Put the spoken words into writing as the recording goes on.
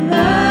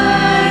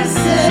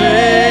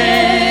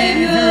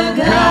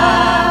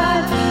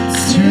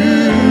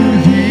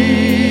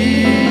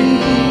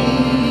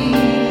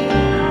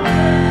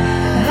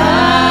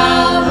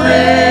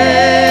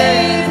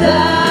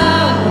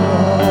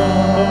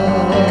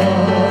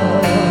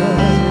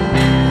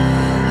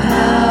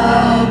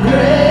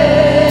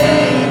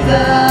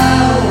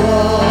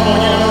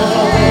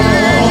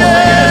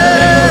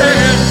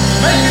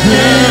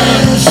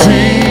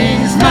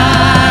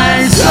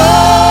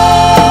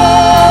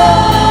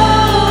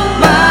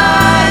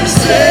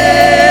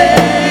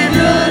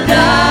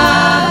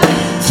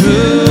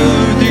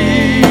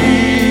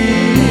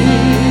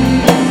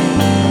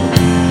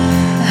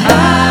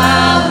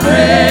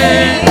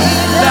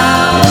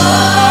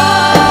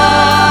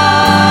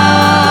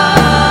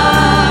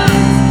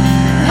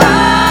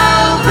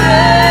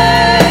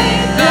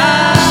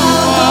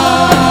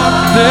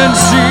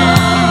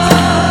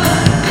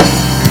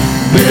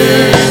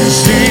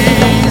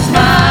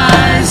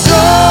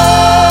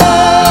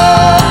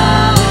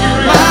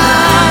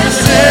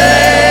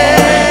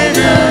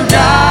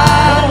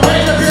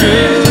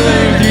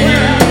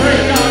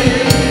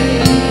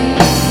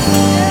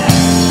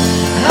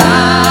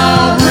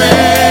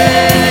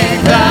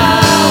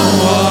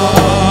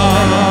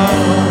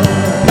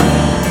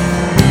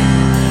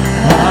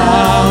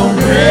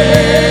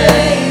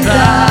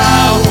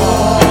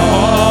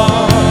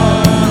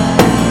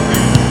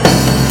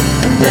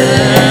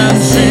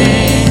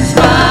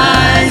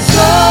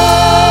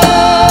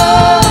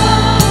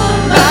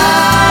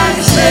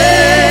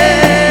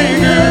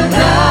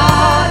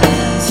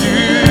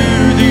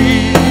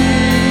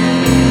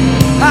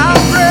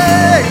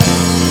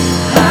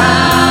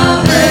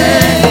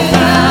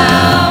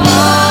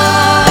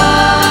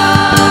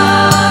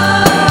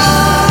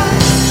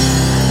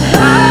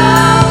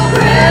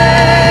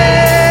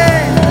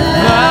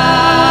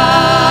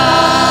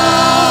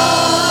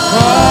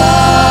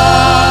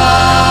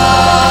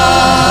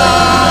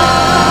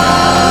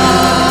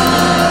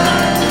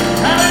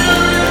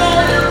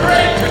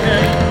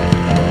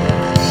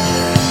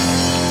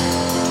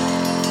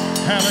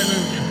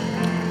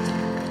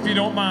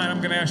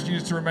ask you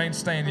to remain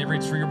standing.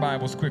 Reach for your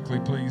Bibles quickly,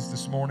 please,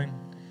 this morning,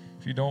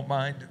 if you don't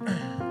mind,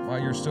 while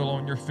you're still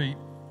on your feet.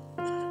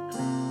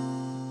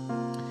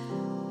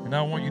 And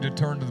I want you to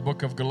turn to the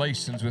book of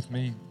Galatians with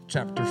me,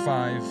 chapter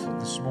 5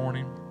 this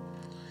morning.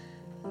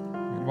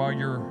 And while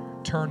you're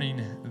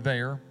turning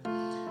there,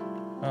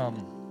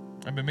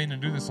 I've been meaning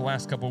to do this the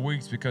last couple of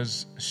weeks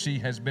because she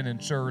has been in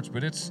church,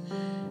 but it's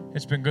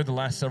been good the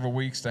last several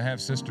weeks to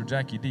have Sister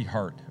Jackie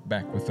DeHart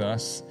back with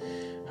us.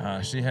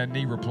 She had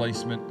knee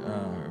replacement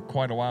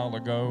quite a while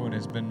ago and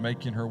has been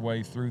making her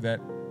way through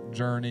that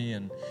journey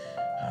and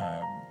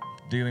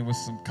dealing with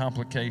some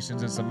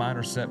complications and some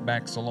minor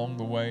setbacks along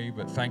the way.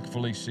 But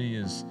thankfully,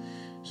 she's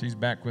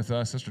back with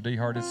us. Sister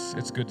DeHart,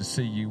 it's good to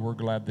see you. We're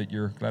glad that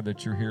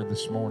you're here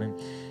this morning,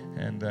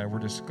 and we're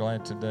just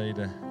glad today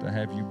to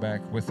have you back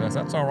with us.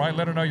 That's all right.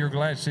 Let her know you're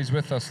glad she's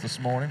with us this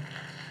morning.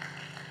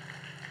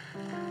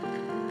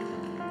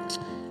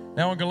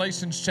 Now in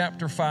Galatians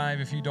chapter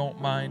 5, if you don't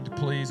mind,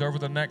 please, over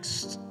the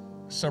next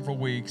several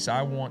weeks,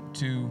 I want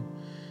to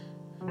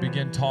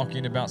begin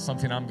talking about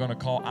something I'm going to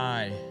call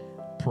I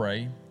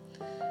Pray.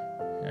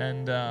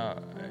 And I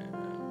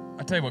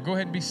tell you what, go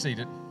ahead and be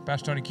seated.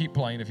 Pastor Tony, keep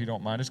playing if you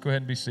don't mind. Just go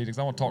ahead and be seated, because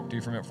I want to talk to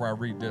you for a minute before I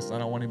read this. I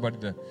don't want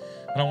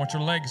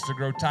your legs to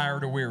grow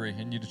tired or weary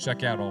and you to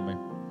check out on me.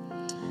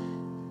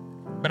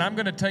 But I'm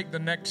going to take the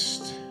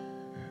next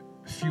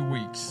few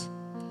weeks,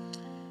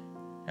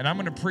 and I'm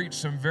going to preach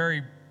some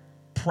very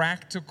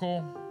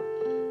practical,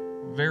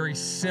 very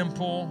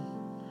simple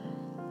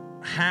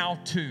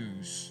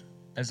how-tos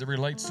as it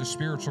relates to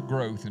spiritual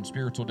growth and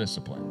spiritual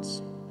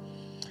disciplines.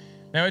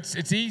 Now,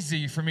 it's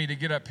easy for me to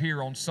get up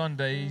here on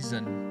Sundays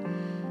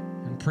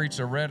and preach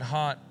a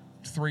red-hot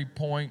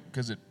 3-point,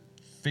 because it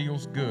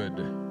feels good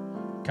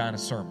kind of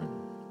sermon.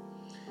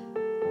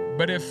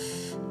 But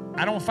if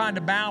I don't find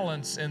a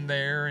balance in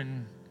there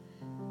and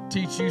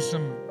teach you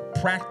some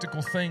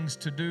practical things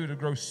to do to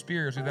grow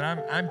spiritually,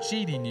 then I'm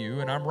cheating you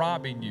and I'm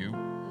robbing you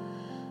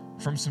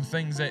from some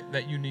things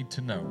that you need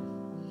to know.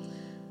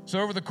 So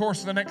over the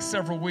course of the next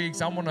several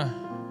weeks, I want to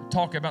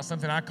talk about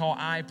something I call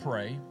I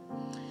Pray.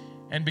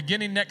 And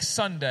beginning next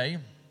Sunday,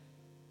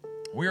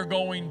 we are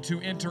going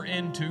to enter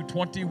into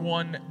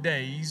 21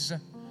 days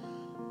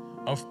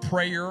of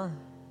prayer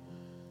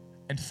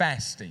and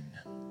fasting.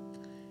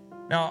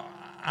 Now,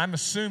 I'm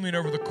assuming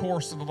over the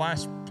course of the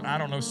last,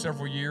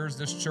 several years,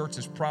 this church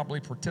has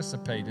probably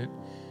participated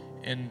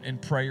in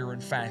prayer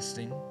and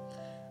fasting.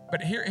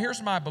 But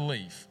here's my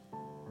belief.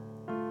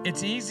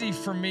 It's easy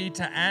for me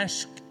to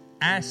ask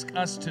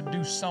us to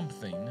do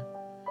something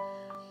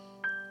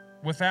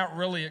without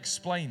really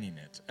explaining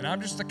it. And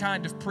I'm just the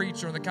kind of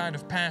preacher and the kind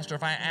of pastor,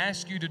 if I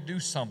ask you to do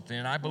something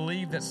and I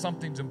believe that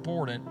something's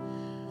important,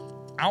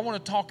 I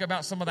want to talk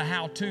about some of the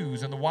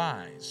how-tos and the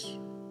whys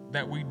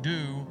that we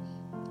do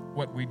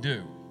what we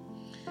do.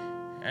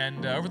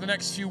 And over the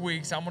next few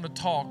weeks, I'm going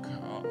to talk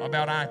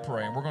about I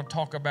Pray, and we're going to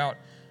talk about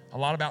a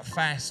lot about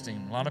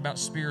fasting, a lot about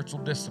spiritual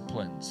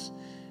disciplines.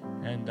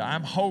 And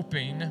I'm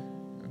hoping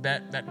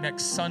that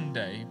next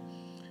Sunday,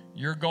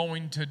 you're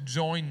going to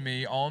join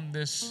me on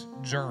this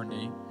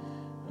journey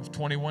of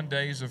 21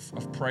 days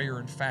of prayer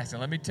and fasting.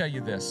 Let me tell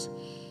you this.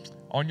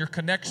 On your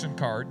connection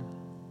card,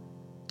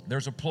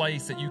 there's a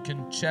place that you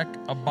can check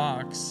a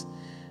box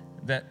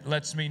that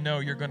lets me know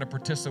you're going to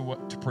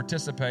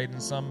participate in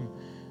some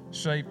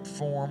shape,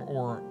 form,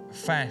 or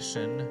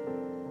fashion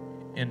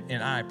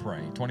in I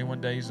Pray,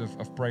 21 days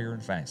of prayer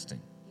and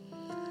fasting.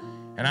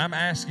 And I'm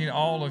asking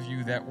all of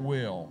you that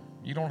will.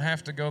 You don't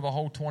have to go the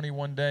whole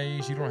 21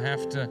 days. You don't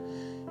have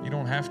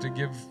to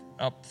give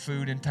up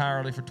food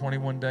entirely for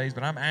 21 days,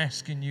 but I'm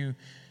asking you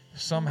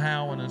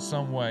somehow and in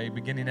some way,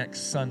 beginning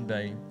next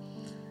Sunday,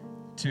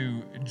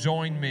 to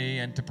join me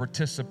and to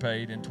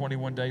participate in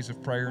 21 days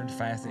of prayer and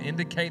fasting.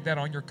 Indicate that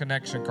on your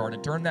connection card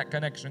and turn that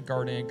connection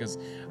card in, because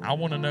I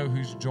want to know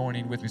who's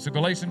joining with me. So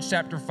Galatians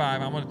chapter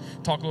 5, I'm going to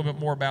talk a little bit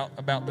more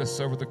about this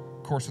over the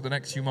course of the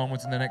next few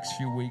moments in the next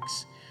few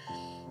weeks.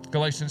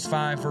 Galatians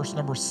 5, verse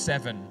number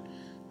 7.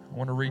 I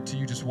want to read to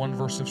you just one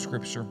verse of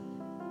Scripture.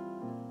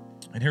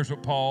 And here's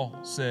what Paul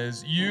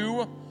says.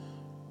 You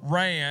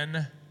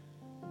ran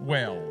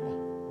well.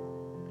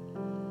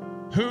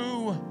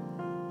 Who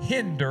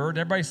hindered,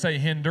 everybody say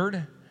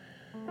hindered.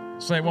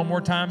 Say it one more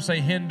time, say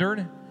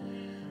hindered.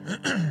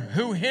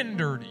 Who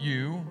hindered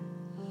you,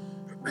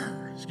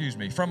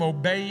 from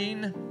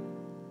obeying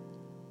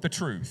the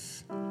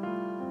truth?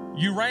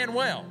 You ran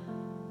well.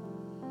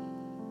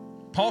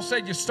 Paul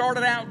said you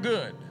started out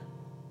good,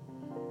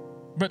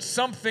 but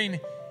something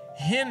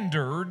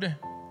hindered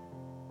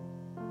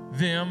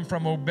them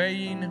from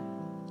obeying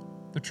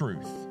the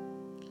truth.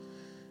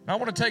 Now, I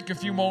want to take a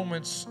few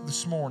moments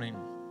this morning.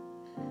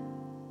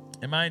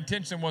 And my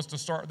intention was to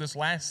start this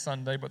last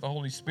Sunday, but the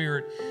Holy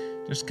Spirit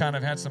just kind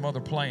of had some other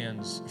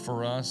plans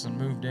for us and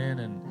moved in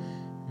and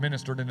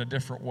ministered in a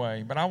different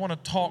way. But I want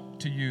to talk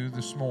to you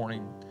this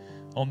morning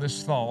on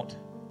this thought,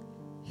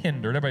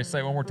 hindered. Everybody say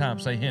it one more time,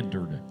 say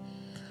hindered.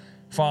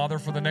 Father,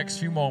 for the next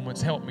few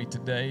moments, help me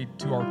today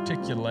to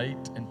articulate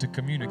and to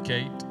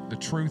communicate the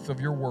truth of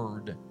your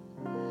word.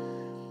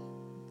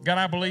 God,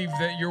 I believe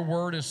that your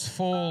word is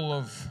full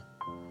of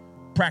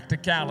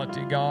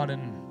practicality, God,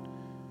 and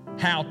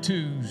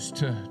how-tos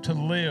to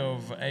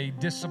live a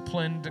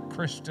disciplined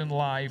Christian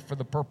life for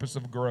the purpose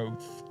of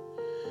growth.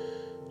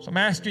 So I'm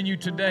asking you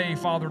today,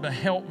 Father, to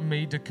help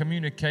me to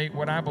communicate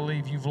what I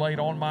believe you've laid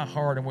on my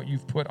heart and what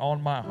you've put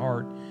on my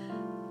heart.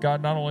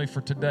 God, not only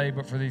for today,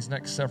 but for these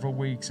next several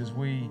weeks as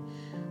we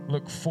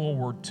look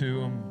forward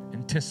to and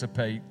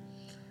anticipate,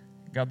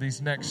 God,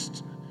 these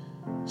next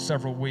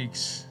several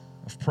weeks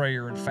of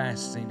prayer and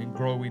fasting and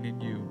growing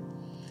in you.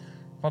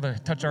 Father,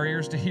 touch our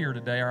ears to hear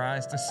today, our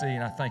eyes to see,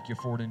 and I thank you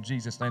for it in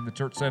Jesus' name. The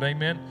church said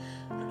amen.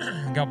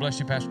 God bless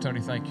you, Pastor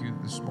Tony. Thank you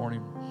this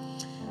morning.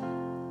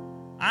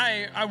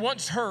 I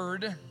once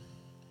heard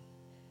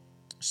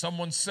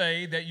someone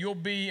say that you'll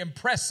be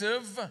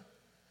impressive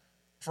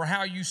for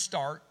how you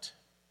start,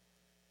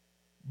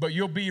 but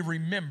you'll be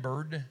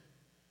remembered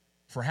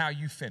for how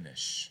you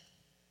finish.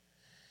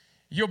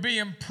 You'll be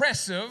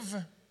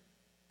impressive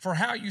for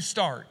how you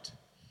start,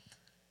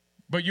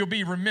 but you'll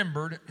be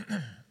remembered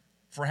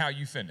for how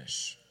you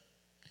finish.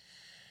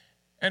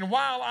 And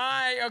while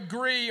I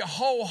agree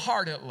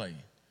wholeheartedly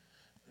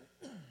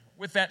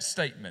with that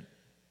statement,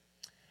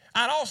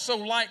 I'd also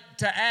like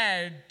to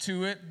add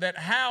to it that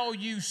how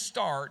you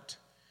start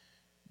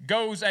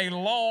goes a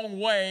long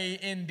way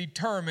in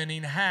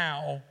determining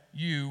how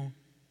you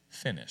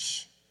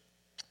finish.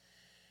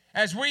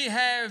 As we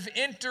have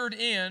entered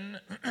in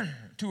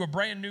to a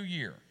brand new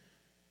year,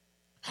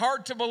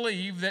 hard to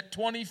believe that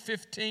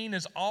 2015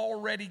 is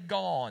already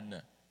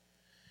gone.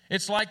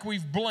 It's like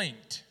we've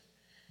blinked.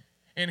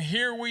 And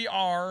here we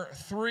are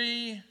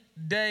 3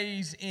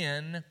 days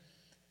in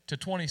to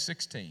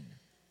 2016.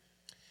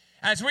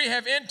 As we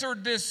have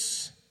entered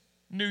this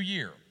new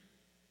year,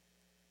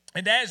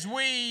 and as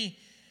we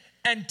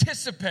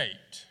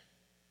anticipate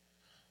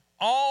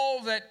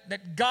all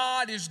that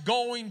God is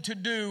going to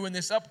do in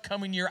this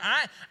upcoming year,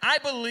 I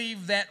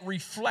believe that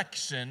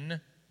reflection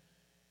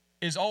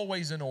is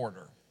always in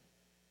order.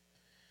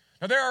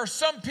 Now, there are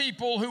some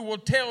people who will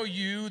tell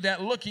you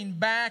that looking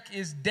back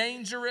is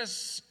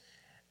dangerous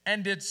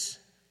and it's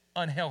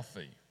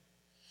unhealthy.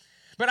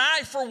 But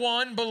I, for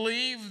one,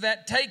 believe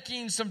that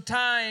taking some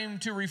time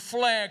to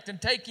reflect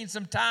and taking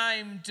some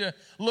time to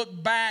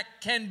look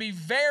back can be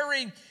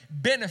very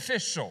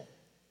beneficial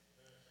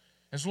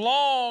as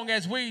long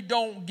as we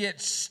don't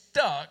get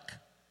stuck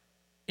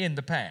in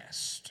the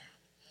past.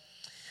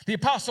 The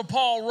Apostle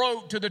Paul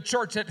wrote to the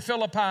church at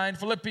Philippi in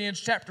Philippians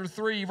chapter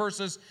 3,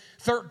 verses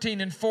 13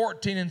 and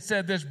 14, and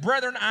said this,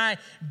 "Brethren, I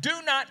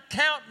do not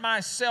count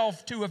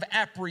myself to have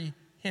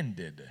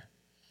apprehended.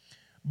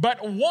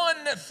 But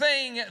one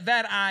thing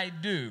that I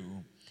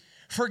do,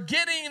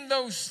 forgetting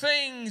those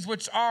things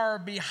which are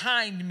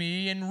behind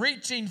me and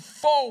reaching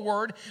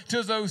forward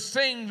to those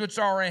things which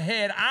are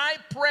ahead, I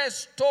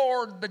press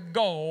toward the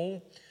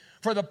goal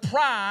for the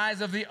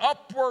prize of the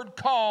upward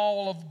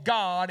call of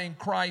God in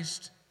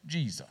Christ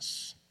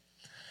Jesus."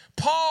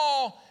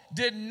 Paul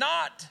did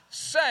not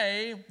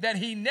say that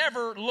he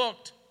never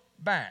looked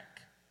back.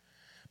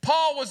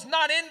 Paul was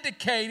not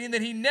indicating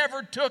that he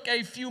never took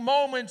a few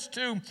moments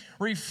to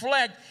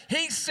reflect.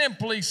 He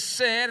simply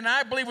said, and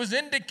I believe was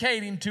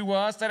indicating to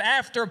us, that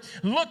after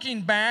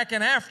looking back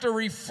and after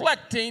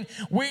reflecting,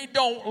 we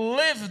don't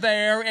live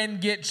there and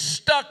get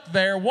stuck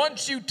there.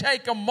 Once you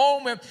take a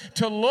moment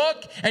to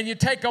look and you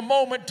take a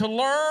moment to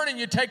learn and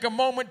you take a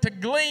moment to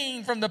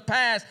glean from the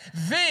past,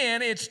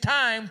 then it's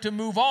time to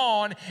move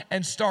on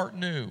and start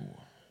new.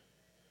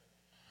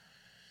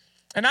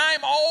 And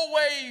I'm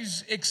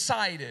always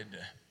excited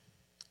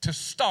to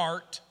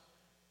start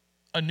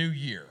a new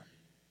year.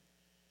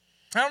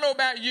 I don't know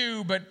about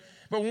you, but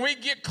when we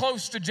get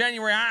close to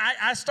January,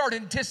 I start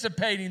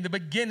anticipating the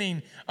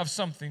beginning of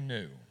something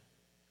new.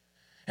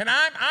 And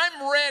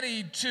I'm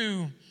ready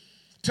to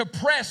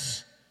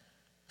press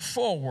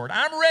forward.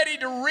 I'm ready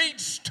to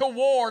reach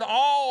toward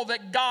all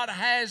that God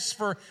has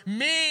for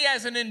me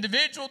as an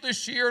individual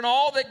this year and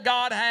all that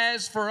God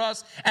has for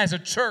us as a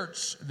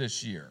church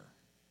this year.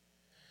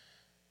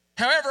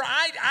 However,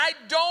 I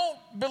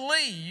don't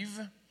believe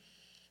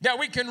that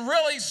we can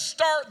really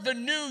start the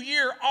new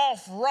year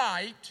off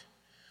right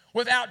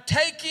without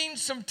taking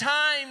some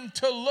time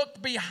to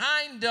look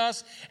behind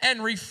us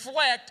and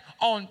reflect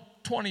on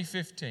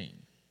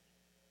 2015.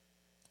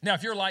 Now,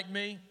 if you're like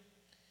me,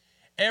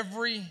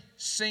 every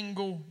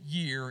single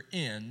year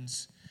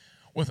ends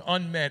with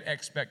unmet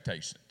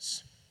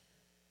expectations.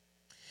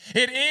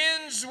 It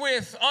ends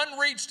with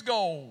unreached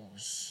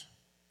goals.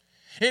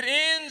 It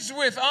ends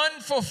with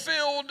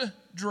unfulfilled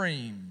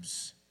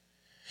dreams.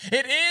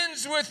 It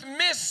ends with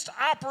missed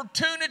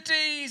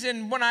opportunities,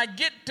 and when I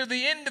get to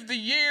the end of the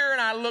year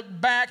and I look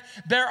back,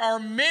 there are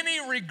many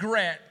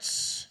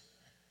regrets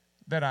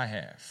that I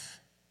have.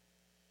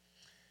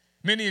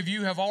 Many of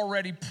you have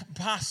already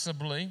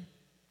possibly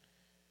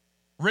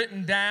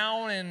written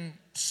down and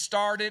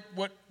started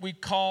what we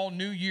call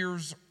New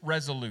Year's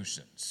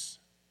resolutions.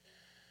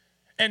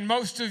 And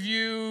most of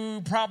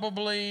you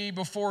probably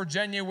before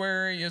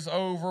January is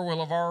over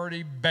will have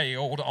already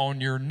bailed on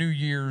your New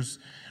Year's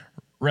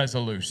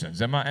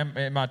resolutions. Am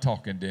I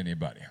talking to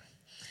anybody?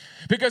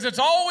 Because it's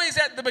always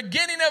at the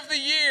beginning of the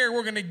year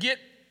we're going to get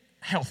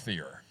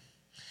healthier.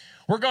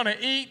 We're going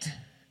to eat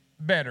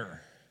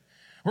better.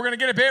 We're going to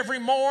get up every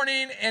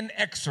morning and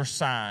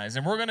exercise.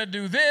 And we're going to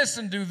do this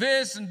and do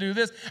this and do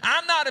this.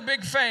 I'm not a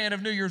big fan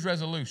of New Year's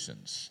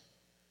resolutions.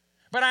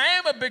 But I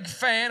am a big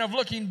fan of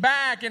looking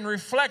back and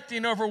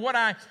reflecting over what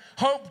I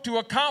hope to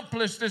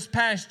accomplish this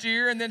past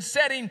year and then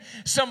setting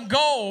some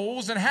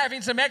goals and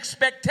having some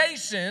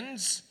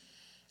expectations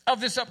of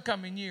this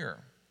upcoming year.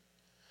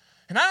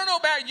 And I don't know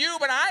about you,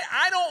 but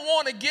I don't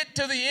want to get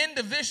to the end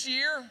of this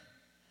year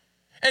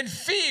and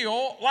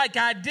feel like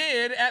I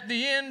did at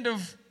the end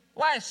of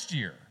last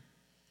year.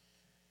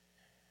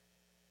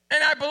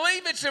 And I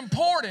believe it's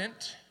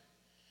important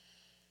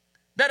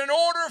that in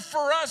order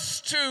for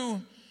us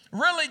to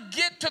really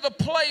get to the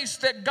place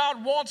that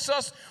God wants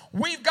us,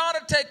 we've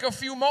got to take a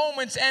few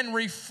moments and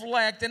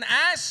reflect and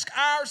ask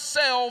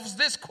ourselves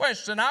this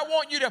question. I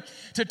want you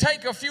to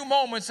take a few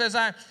moments as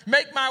I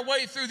make my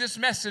way through this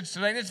message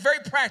today. And it's very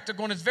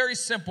practical and it's very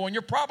simple. And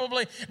you're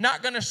probably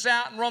not going to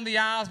shout and run the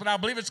aisles, but I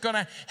believe it's going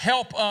to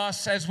help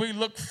us as we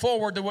look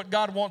forward to what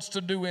God wants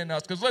to do in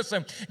us. Because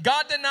listen,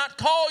 God did not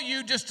call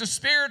you just to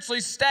spiritually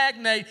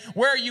stagnate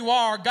where you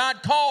are.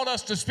 God called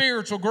us to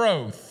spiritual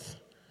growth.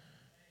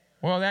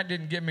 Well, that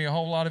didn't give me a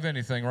whole lot of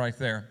anything right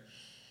there.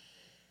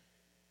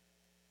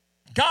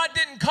 God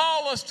didn't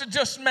call us to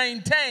just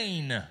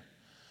maintain.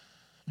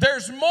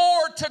 There's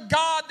more to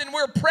God than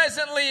we're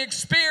presently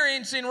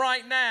experiencing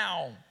right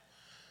now.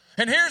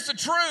 And here's the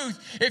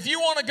truth. If you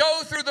want to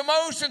go through the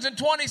motions in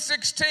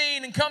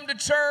 2016 and come to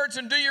church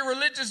and do your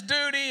religious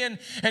duty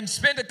and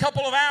spend a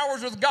couple of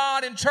hours with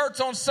God in church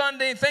on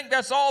Sunday and think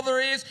that's all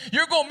there is,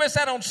 you're going to miss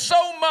out on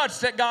so much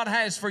that God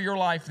has for your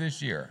life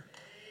this year.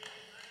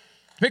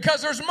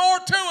 Because there's more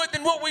to it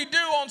than what we do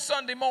on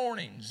Sunday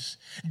mornings.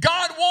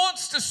 God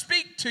wants to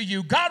speak to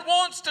you. God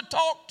wants to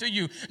talk to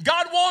you.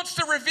 God wants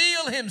to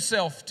reveal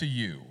himself to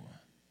you.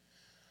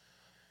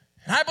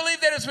 And I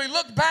believe that as we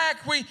look back,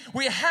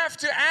 we have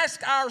to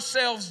ask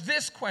ourselves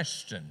this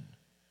question.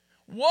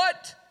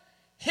 What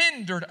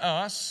hindered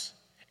us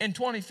in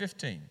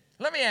 2015?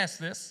 Let me ask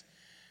this.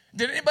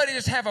 Did anybody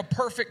just have a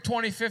perfect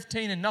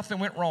 2015 and nothing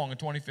went wrong in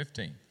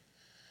 2015?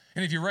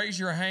 And if you raise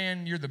your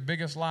hand, you're the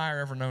biggest liar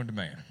ever known to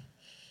man.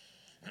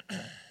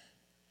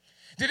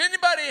 Did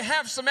anybody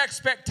have some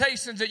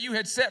expectations that you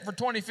had set for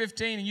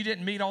 2015 and you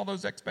didn't meet all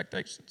those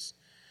expectations?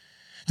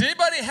 Did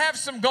anybody have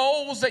some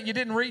goals that you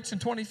didn't reach in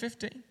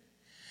 2015?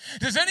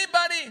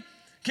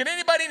 Can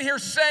anybody in here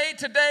say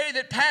today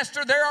that,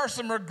 Pastor, there are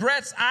some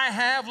regrets I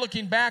have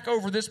looking back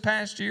over this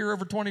past year,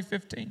 over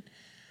 2015?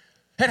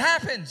 It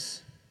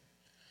happens.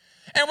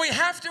 And we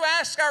have to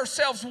ask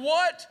ourselves,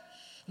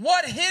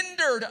 what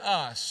hindered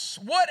us?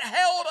 What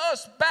held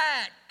us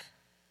back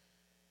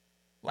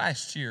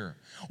last year?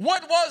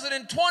 What was it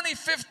in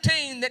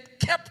 2015 that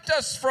kept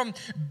us from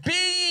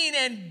being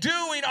and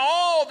doing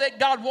all that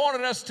God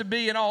wanted us to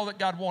be and all that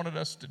God wanted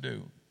us to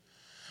do?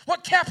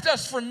 What kept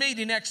us from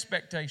meeting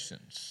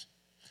expectations?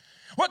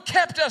 What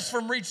kept us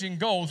from reaching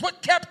goals?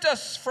 What kept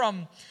us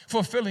from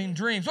fulfilling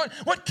dreams?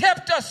 What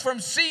kept us from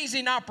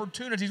seizing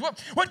opportunities?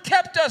 What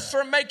kept us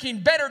from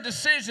making better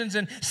decisions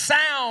and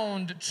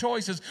sound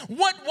choices?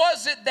 What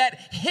was it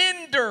that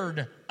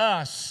hindered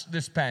us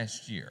this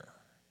past year?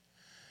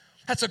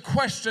 That's a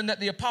question that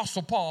the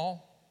Apostle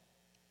Paul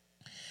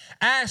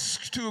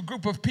asked to a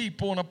group of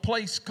people in a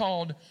place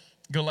called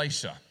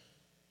Galatia.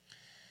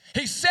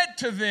 He said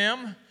to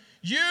them,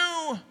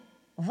 "You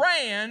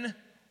ran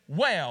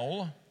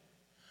well.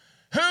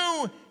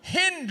 Who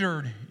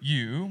hindered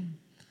you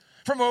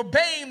from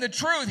obeying the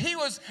truth?" He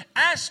was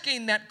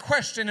asking that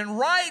question and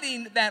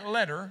writing that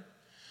letter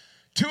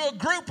to a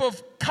group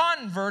of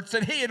converts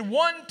that he had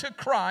won to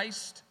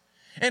Christ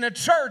in a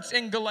church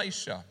in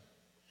Galatia.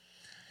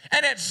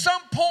 And at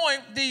some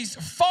point, these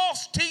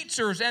false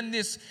teachers and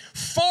this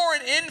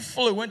foreign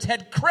influence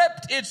had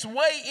crept its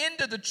way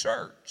into the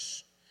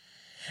church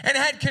and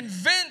had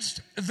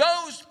convinced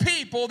those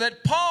people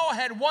that Paul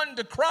had won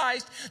to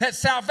Christ that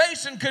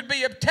salvation could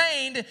be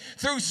obtained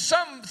through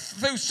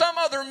some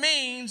other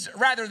means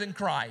rather than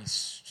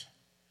Christ.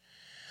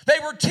 They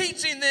were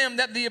teaching them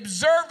that the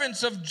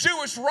observance of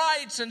Jewish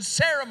rites and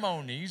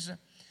ceremonies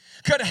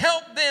could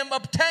help them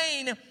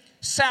obtain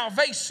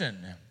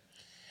salvation.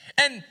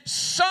 And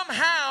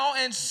somehow,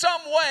 in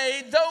some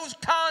way, those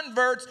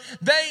converts,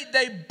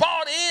 they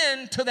bought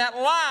into that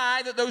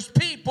lie that those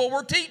people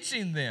were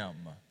teaching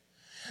them.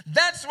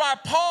 That's why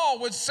Paul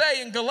would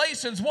say in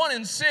Galatians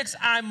 1:6,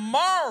 "I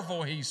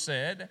marvel," he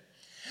said,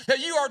 "that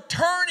you are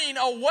turning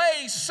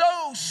away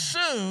so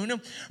soon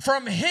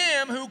from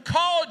him who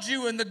called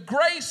you in the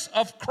grace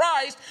of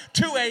Christ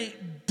to a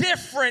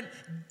different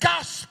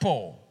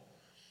gospel."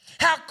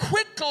 How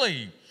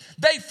quickly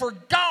they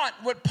forgot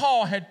what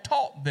Paul had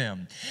taught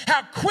them,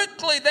 how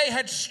quickly they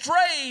had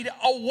strayed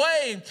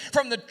away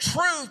from the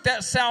truth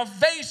that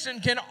salvation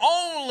can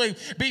only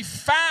be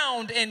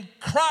found in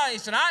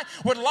Christ. And I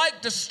would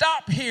like to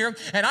stop here,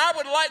 and I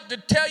would like to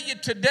tell you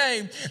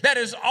today that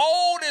as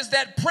old as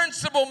that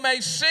principle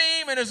may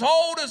seem and as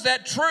old as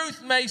that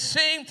truth may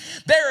seem,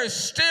 there is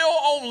still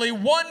only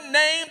one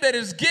name that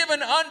is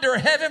given under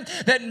heaven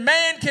that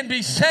man can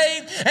be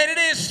saved, and it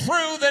is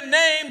through the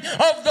name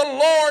of the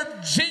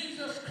Lord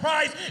Jesus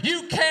Christ.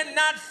 You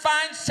cannot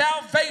find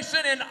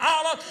salvation in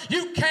Allah.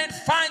 You can't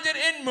find it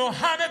in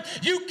Muhammad.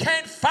 You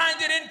can't find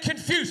it in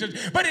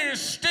Confucius. But it is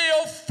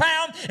still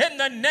found in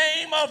the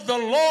name of the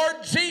Lord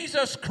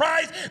Jesus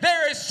Christ.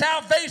 There is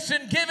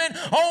salvation given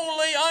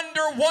only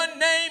under one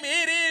name.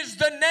 It is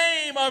the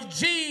name of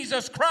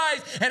Jesus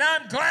Christ. And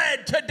I'm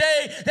glad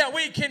today that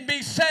we can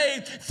be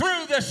saved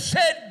through the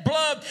shed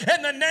blood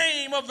in the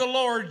name of the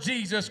Lord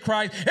Jesus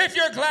Christ. If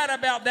you're glad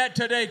about that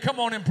today, come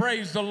on and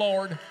praise the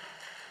Lord.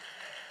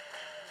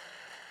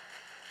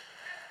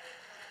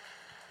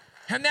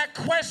 And that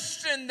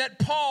question that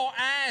Paul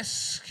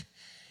asked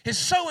is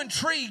so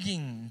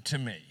intriguing to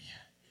me.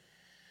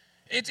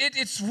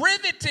 It's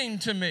riveting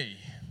to me.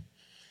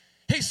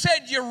 He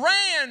said, you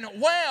ran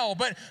well,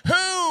 but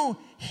who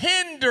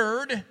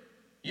hindered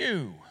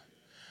you?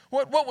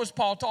 What was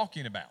Paul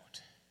talking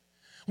about?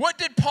 What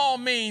did Paul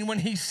mean when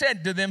he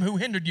said to them, who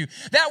hindered you?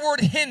 That word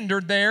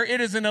hindered there,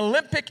 it is an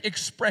Olympic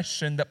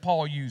expression that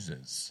Paul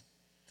uses.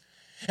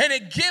 And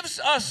it gives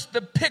us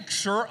the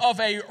picture of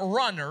a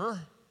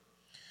runner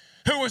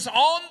who was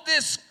on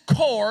this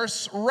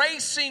course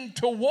racing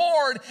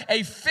toward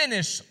a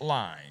finish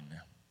line.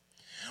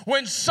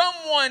 When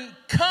someone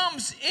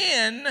comes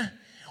in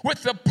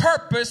with the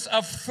purpose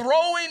of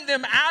throwing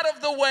them out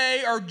of the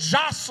way or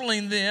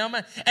jostling them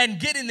and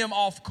getting them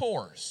off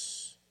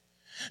course.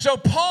 So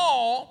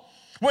Paul,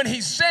 when he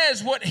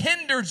says what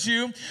hinders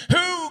you,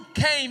 who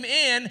came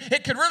in,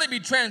 it could really be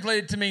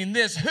translated to mean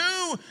this: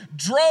 who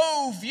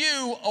drove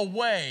you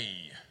away?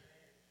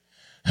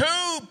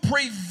 Who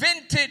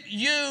prevented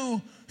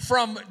you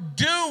from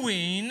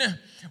doing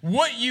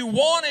what you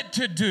wanted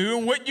to do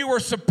and what you were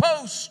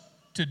supposed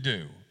to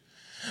do?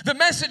 The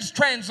Message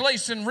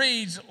translation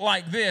reads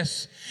like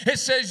this. It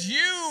says,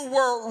 you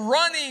were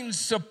running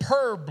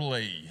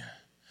superbly.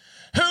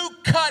 Who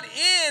cut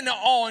in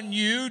on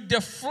you,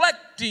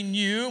 deflecting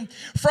you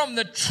from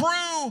the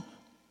true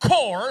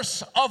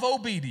course of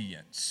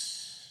obedience?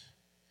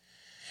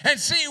 And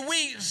see,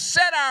 we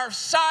set our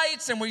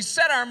sights and we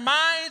set our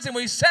minds and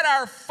we set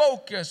our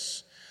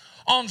focus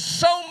on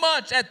so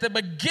much at the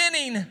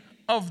beginning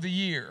of the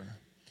year.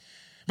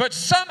 But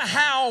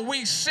somehow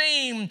we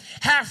seem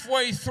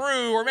halfway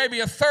through, or maybe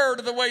a third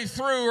of the way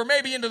through, or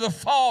maybe into the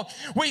fall,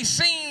 we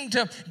seem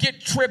to get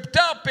tripped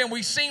up and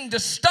we seem to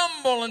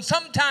stumble, and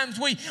sometimes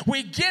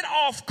we get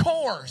off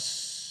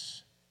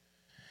course.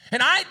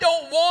 And I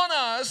don't want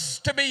us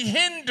to be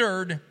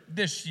hindered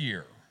this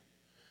year.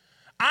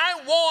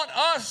 I want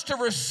us to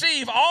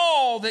receive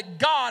all that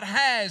God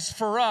has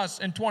for us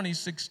in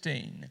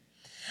 2016.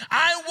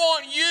 I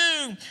want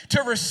you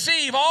to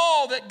receive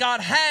all that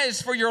God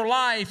has for your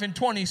life in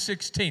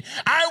 2016.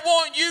 I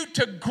want you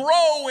to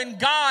grow in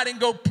God and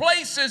go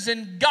places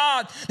in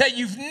God that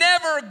you've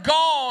never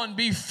gone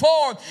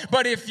before.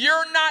 But if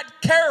you're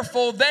not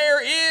careful,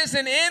 there is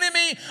an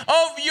enemy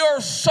of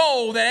your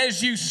soul that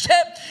as you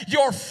set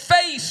your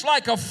face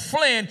like a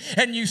flint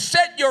and you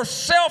set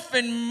yourself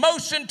in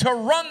motion to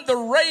run the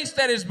race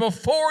that is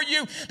before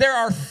you, there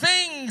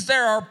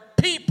are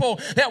people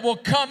that will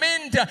come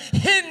in to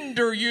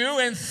hinder you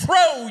and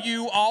throw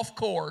you off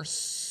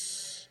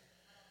course.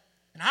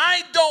 And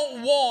I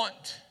don't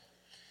want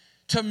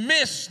to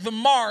miss the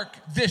mark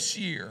this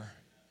year.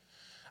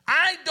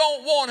 I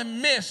don't want to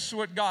miss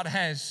what God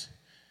has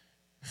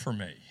for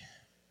me.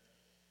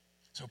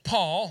 So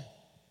Paul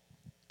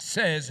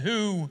says,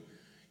 who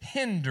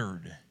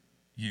hindered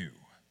you?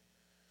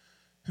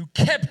 Who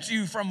kept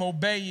you from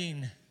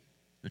obeying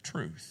the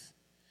truth?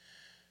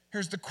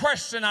 Here's the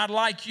question I'd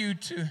like you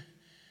to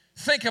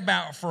think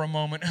about for a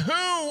moment.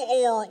 Who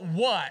or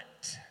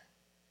what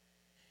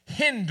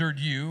hindered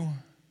you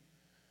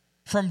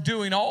from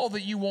doing all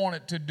that you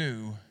wanted to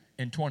do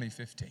in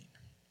 2015?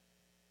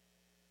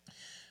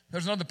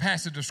 There's another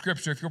passage of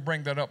Scripture, if you'll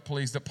bring that up,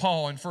 please, that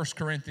Paul in 1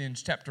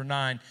 Corinthians chapter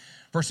 9,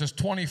 verses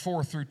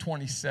 24 through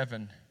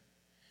 27,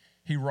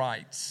 he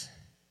writes.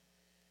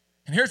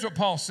 And here's what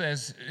Paul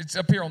says. It's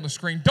up here on the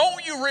screen.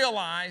 Don't you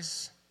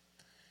realize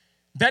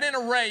that in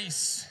a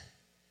race,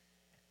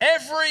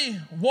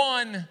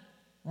 everyone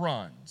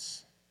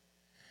runs,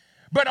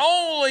 but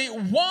only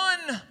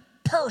one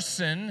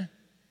person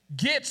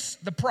gets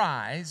the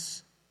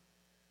prize?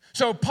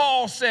 So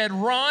Paul said,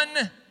 run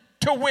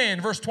to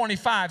win. Verse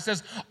 25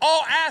 says,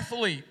 all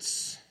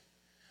athletes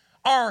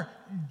are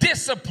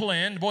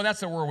disciplined. Boy,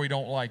 that's a word we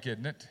don't like,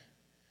 isn't it?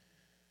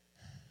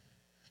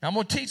 Now, I'm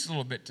going to teach a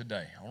little bit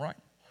today, all right?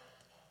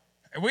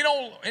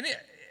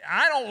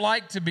 I don't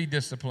like to be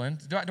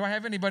disciplined. Do I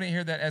have anybody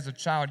here that as a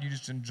child you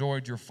just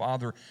enjoyed your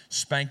father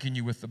spanking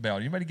you with the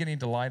belt? Anybody get any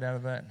delight out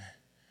of that?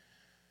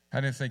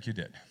 I didn't think you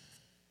did.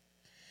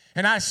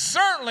 And I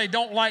certainly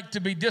don't like to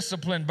be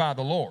disciplined by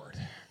the Lord.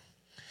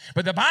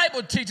 But the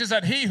Bible teaches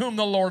that he whom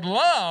the Lord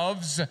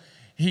loves,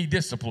 he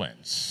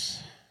disciplines.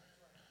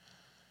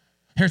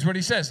 Here's what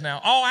he says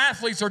now. All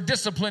athletes are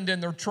disciplined in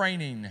their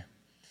training.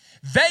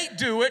 They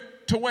do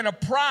it to win a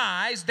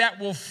prize that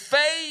will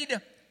fade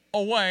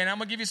away. And I'm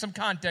going to give you some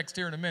context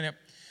here in a minute.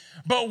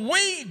 But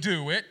we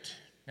do it.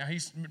 Now,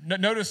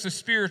 notice the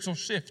spiritual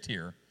shift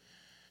here.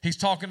 He's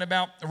talking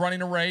about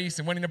running a race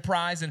and winning a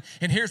prize. And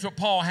here's what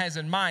Paul has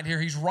in mind here.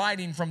 He's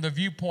writing from the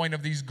viewpoint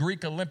of these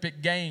Greek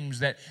Olympic Games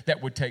that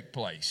would take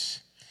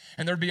place.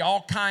 And there'd be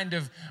all kind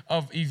of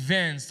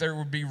events. There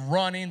would be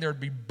running. There would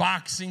be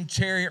boxing,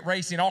 chariot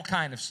racing, all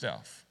kind of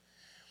stuff.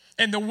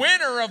 And the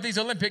winner of these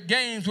Olympic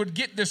Games would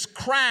get this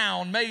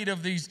crown made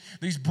of these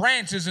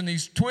branches and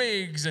these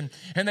twigs, and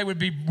they would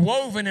be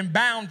woven and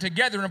bound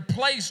together and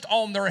placed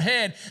on their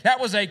head. That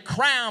was a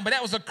crown, but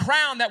that was a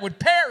crown that would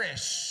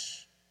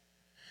perish.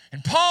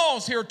 And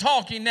Paul's here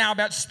talking now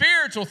about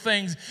spiritual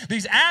things.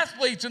 These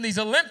athletes in these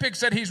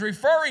Olympics that he's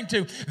referring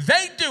to,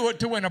 they do it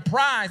to win a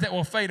prize that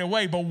will fade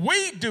away, but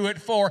we do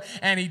it for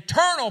an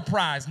eternal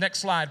prize. Next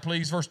slide,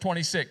 please, verse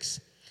 26.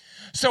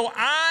 So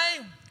I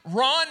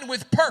run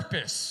with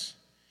purpose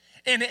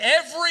in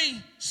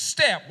every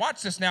step.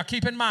 Watch this now.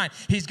 Keep in mind,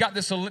 he's got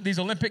these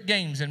Olympic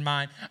Games in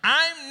mind.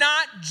 I'm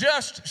not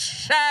just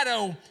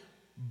shadow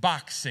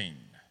boxing,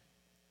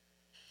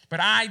 but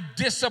I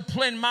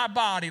discipline my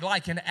body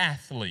like an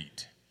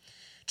athlete,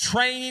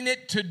 training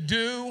it to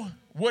do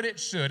what it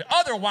should.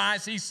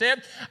 Otherwise, he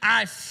said,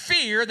 I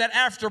fear that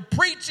after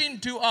preaching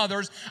to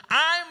others,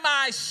 I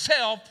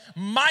myself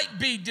might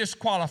be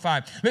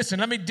disqualified. Listen,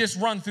 let me just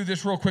run through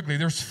this real quickly.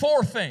 There's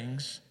 4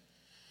 things,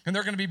 and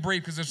they're going to be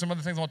brief because there's some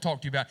other things I want to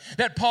talk to you about,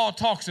 that Paul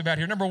talks about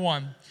here. Number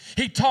 1,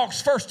 he talks,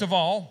 first of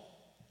all,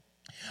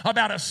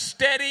 about a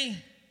steady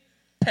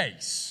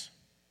pace.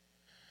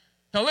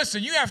 Now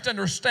listen, you have to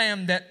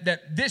understand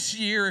that this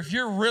year, if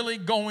you're really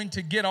going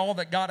to get all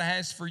that God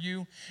has for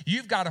you,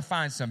 you've got to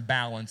find some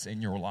balance in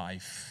your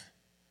life.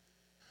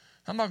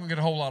 I'm not going to get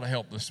a whole lot of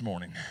help this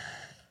morning.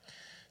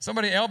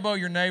 Somebody elbow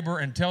your neighbor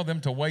and tell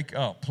them to wake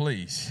up,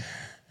 please.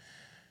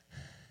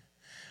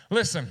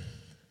 Listen,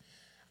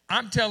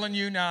 I'm telling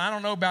you now, I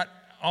don't know about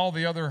all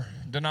the other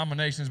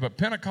denominations, but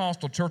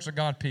Pentecostal Church of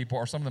God people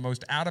are some of the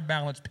most out of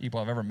balance people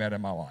I've ever met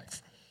in my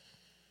life.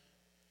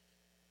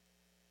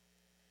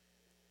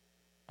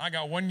 I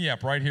got one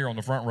yep right here on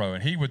the front row,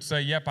 and he would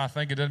say, yep, I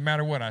think it doesn't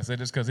matter what I said,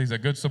 just because he's a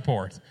good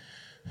support.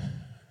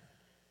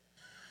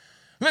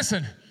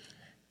 Listen,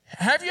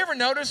 have you ever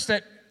noticed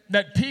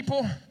that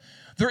people,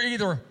 they're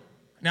either,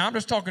 now I'm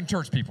just talking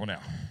church people now.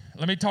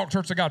 Let me talk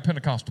Church of God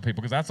Pentecostal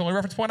people, because that's the only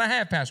reference point I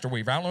have, Pastor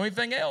Weaver. I don't know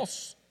anything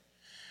else.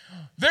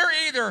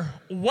 They're either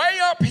way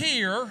up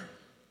here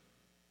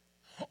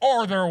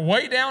or they're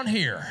way down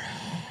here.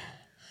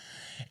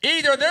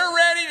 Either they're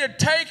ready to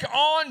take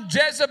on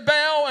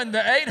Jezebel and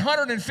the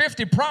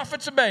 850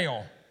 prophets of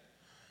Baal,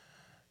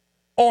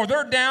 or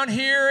they're down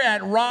here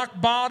at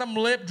rock bottom,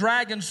 lip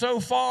dragging so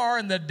far,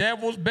 and the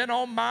devil's been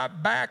on my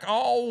back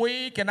all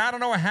week, and I don't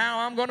know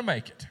how I'm going to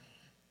make it.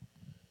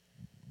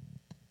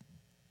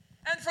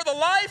 And for the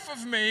life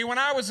of me, when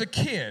I was a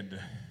kid,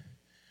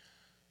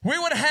 we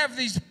would have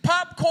these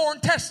popcorn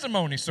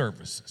testimony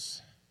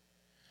services.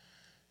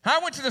 I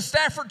went to the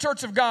Stafford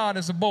Church of God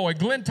as a boy.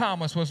 Glenn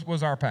Thomas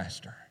was our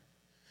pastor.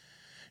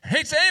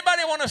 He'd say,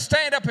 anybody want to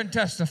stand up and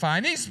testify?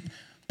 And these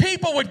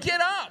people would get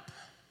up.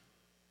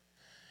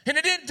 And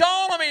it didn't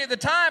dawn on me at the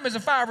time as a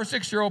 5 or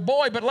 6-year-old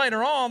boy, but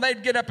later on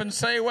they'd get up and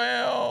say,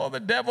 well,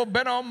 the devil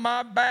been on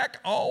my back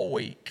all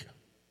week.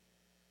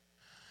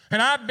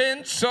 And I've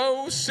been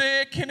so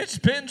sick, and it's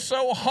been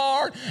so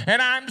hard,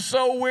 and I'm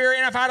so weary.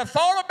 And if I'd have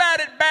thought about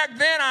it back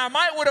then, I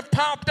might would have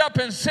popped up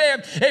and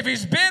said, if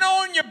he's been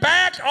on your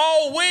back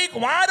all week,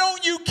 why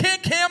don't you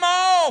kick him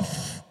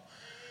off?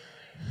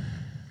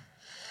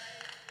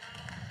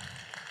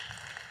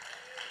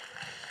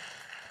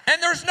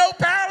 And there's no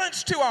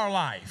balance to our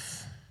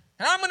life.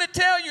 And I'm going to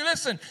tell you,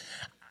 listen,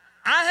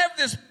 I have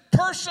this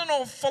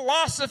personal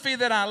philosophy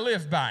that I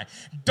live by.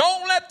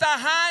 Don't let the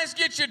highs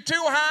get you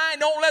too high.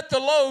 Don't let the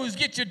lows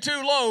get you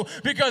too low,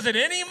 because at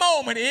any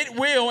moment it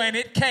will and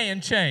it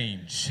can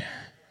change.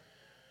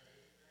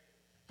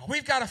 But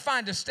we've got to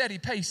find a steady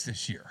pace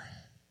this year.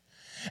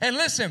 And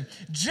listen,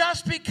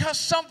 just because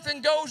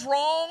something goes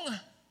wrong,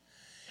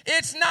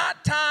 it's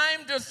not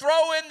time to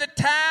throw in the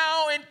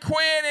towel and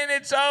quit and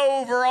it's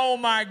over. Oh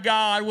my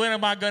God, when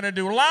am I going to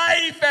do?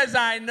 Life as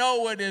I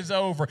know it is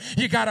over.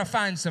 You got to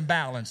find some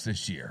balance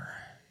this year.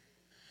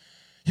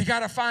 You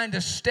got to find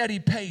a steady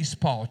pace,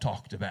 Paul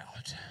talked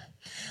about.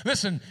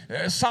 Listen,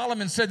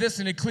 Solomon said this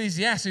in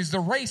Ecclesiastes, the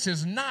race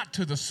is not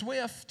to the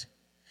swift.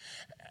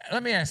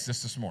 Let me ask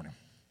this morning.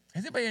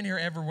 Has anybody in here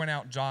ever went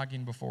out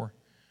jogging before?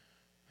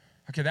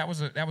 Okay, that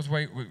was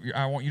way.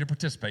 I want you to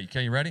participate.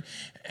 Okay, you ready?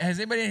 Has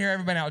anybody in here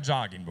ever been out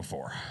jogging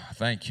before?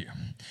 Thank you.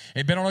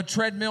 Have been on a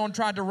treadmill and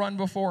tried to run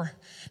before?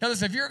 Now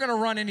listen, if you're going to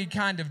run any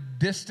kind of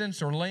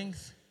distance or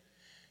length,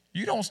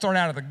 you don't start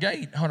out of the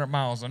gate 100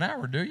 miles an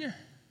hour, do you?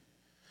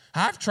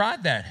 I've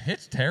tried that.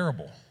 It's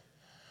terrible.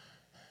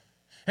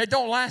 It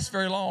don't last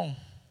very long.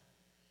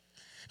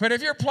 But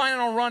if you're planning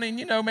on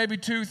running, maybe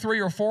 2,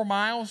 3, or 4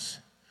 miles,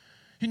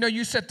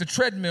 you set the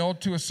treadmill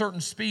to a certain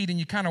speed and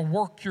you kind of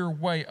work your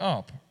way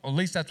up. At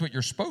least that's what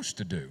you're supposed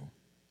to do.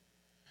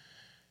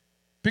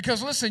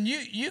 Because listen,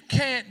 you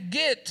can't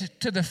get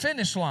to the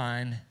finish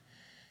line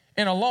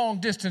in a long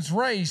distance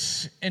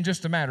race in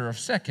just a matter of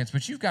seconds,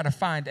 but you've got to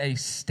find a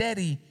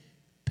steady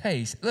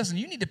pace. Listen,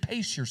 you need to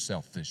pace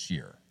yourself this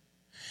year.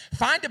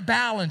 Find a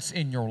balance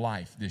in your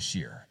life this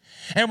year.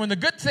 And when the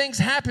good things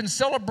happen,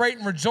 celebrate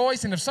and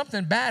rejoice. And if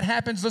something bad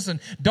happens, listen,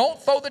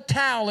 don't throw the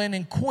towel in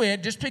and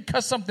quit just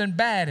because something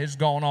bad has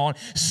gone on.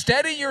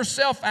 Steady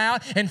yourself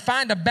out and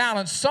find a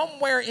balance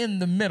somewhere in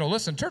the middle.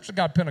 Listen, Church of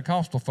God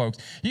Pentecostal folks,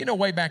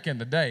 way back in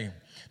the day,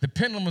 the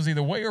pendulum was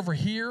either way over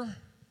here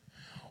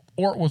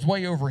or it was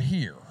way over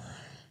here.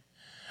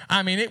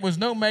 I mean, it was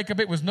no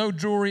makeup, it was no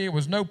jewelry, it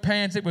was no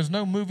pants, it was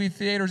no movie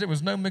theaters, it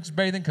was no mixed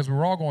bathing because we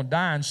were all going to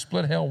die and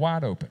split hell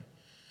wide open.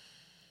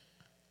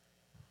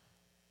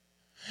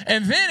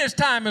 And then as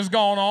time has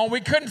gone on, we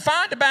couldn't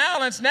find a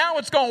balance. Now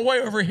it's gone way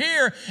over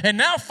here. And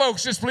now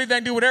folks just believe they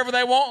can do whatever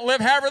they want,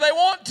 live however they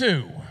want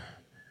to.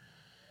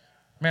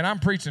 Man, I'm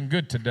preaching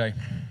good today.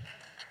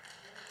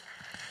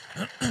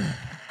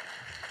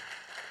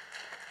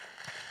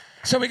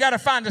 So we got to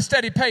find a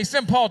steady pace.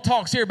 Then Paul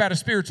talks here about a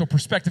spiritual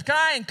perspective. Can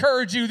I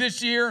encourage you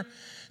this year?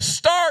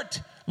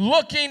 Start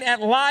looking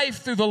at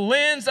life through the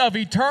lens of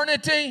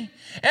eternity.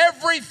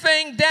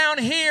 Everything down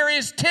here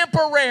is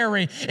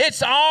temporary.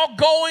 It's all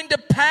going to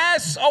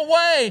pass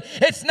away.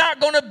 It's not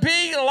going to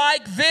be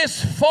like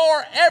this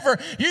forever.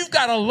 You've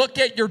got to look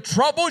at your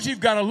troubles. You've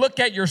got to look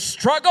at your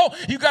struggle.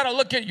 You've got to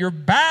look at your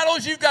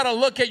battles. You've got to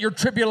look at your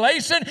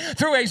tribulation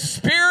through a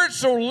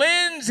spiritual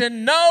lens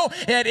and know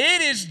that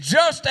it is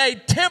just a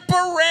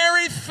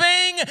temporary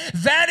thing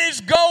that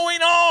is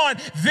going on.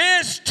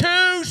 This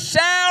too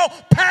shall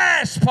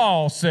pass,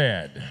 Paul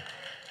said.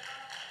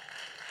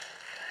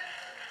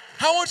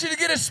 I want you to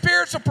get a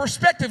spiritual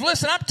perspective.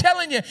 Listen, I'm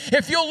telling you,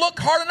 if you'll look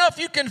hard enough,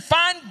 you can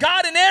find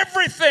God in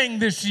everything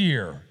this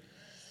year.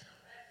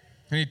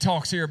 And he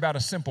talks here about a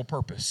simple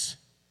purpose.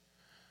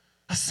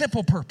 A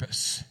simple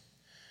purpose.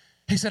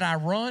 He said, I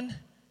run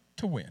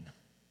to win.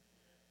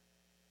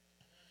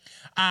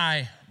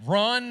 I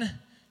run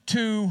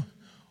to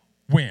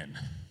win.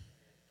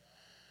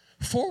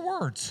 4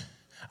 words.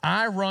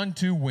 I run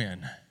to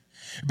win.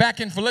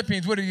 Back in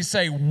Philippians, what did he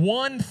say?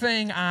 One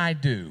thing I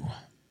do.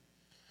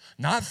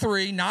 Not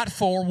 3, not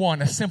 4,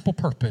 1, a simple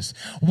purpose.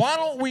 Why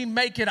don't we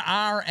make it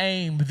our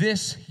aim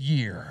this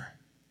year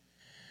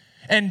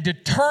and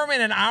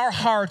determine in our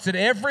hearts that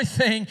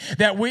everything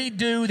that we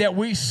do, that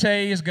we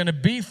say is going to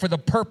be for the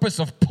purpose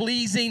of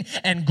pleasing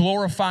and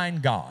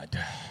glorifying God.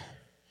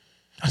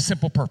 A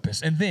simple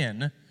purpose. And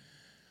then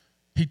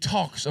he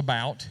talks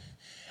about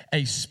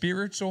a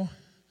spiritual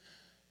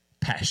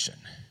passion.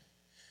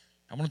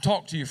 I'm going to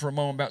talk to you for a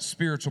moment about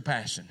spiritual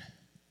passion.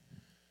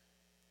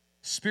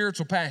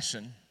 Spiritual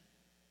passion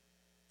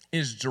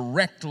is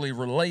directly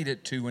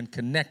related to and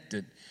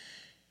connected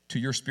to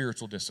your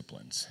spiritual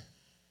disciplines.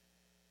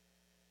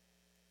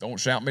 Don't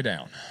shout me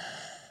down.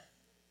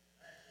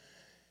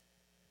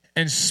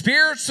 And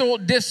spiritual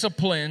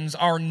disciplines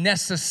are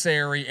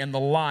necessary in the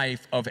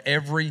life of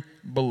every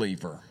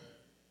believer.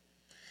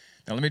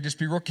 Now let me just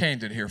be real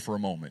candid here for a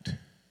moment.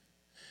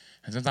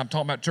 And since I'm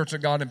talking about Church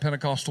of God and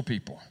Pentecostal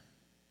people,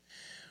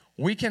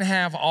 we can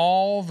have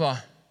all the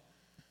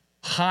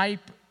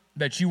hype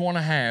that you want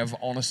to have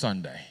on a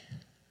Sunday.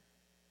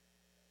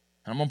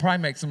 I'm going to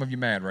probably make some of you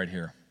mad right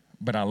here,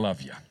 but I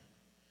love you.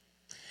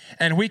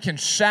 And we can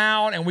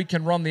shout and we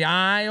can run the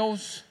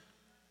aisles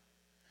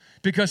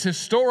because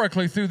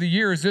historically through the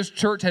years, this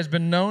church has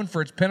been known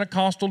for its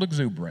Pentecostal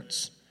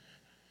exuberance.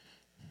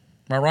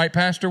 Am I right,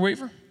 Pastor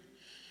Weaver?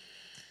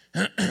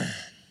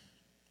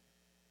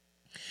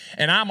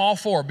 And I'm all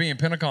for being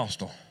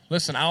Pentecostal.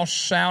 Listen, I'll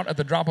shout at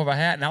the drop of a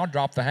hat and I'll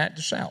drop the hat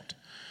to shout.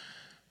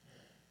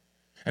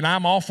 And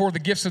I'm all for the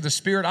gifts of the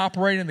Spirit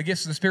operating, and the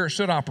gifts of the Spirit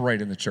should operate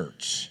in the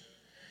church.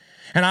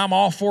 And I'm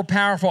all for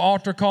powerful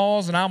altar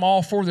calls, and I'm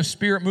all for the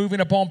Spirit moving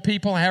upon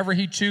people however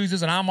He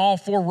chooses, and I'm all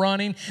for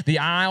running the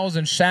aisles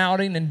and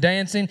shouting and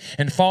dancing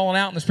and falling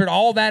out in the Spirit.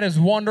 All that is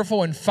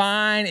wonderful and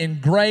fine and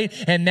great,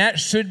 and that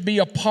should be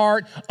a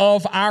part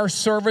of our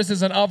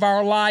services and of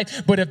our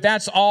life. But if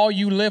that's all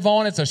you live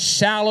on, it's a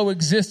shallow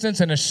existence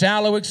and a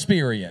shallow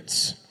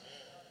experience.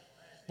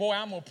 Boy,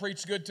 I'm going to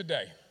preach good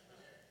today.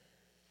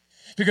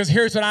 Because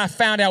here's what I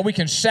found out. We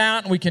can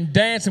shout and we can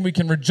dance and we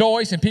can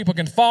rejoice and people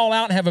can fall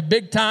out and have a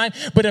big time.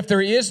 But if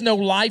there is no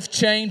life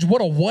change, what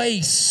a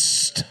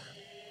waste.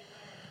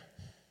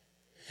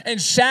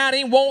 And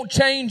shouting won't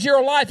change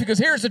your life, because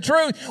here's the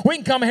truth. We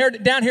can come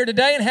down here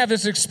today and have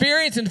this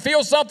experience and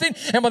feel something,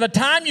 and by the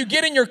time you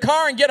get in your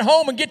car and get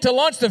home and get to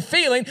lunch, the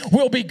feeling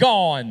will be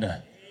gone.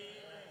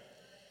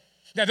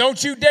 Now,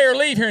 don't you dare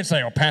leave here and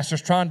say, oh,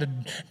 pastor's trying to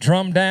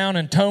drum down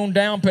and tone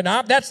down. But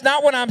that's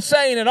not what I'm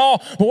saying at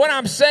all. But what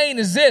I'm saying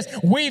is this.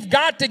 We've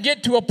got to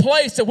get to a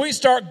place that we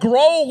start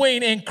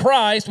growing in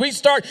Christ. We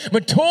start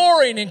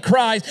maturing in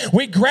Christ.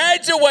 We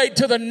graduate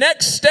to the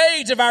next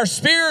stage of our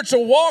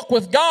spiritual walk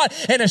with God,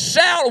 and a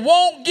shout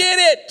won't get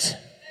it.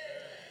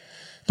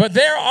 But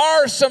there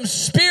are some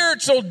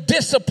spiritual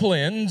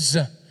disciplines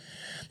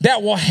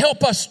that will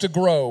help us to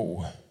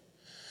grow.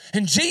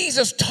 And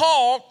Jesus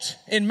talked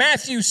in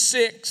Matthew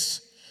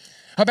 6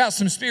 about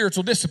some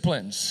spiritual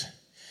disciplines.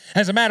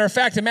 As a matter of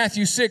fact, in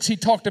Matthew 6, he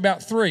talked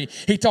about 3.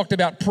 He talked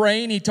about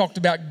praying. He talked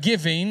about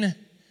giving. And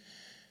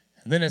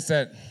then it's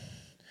that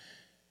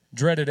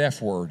dreaded F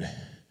word,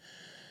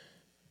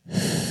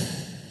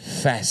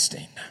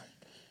 fasting.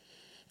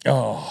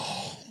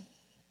 Oh.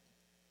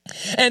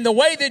 And the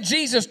way that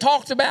Jesus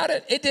talked about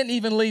it, it didn't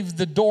even leave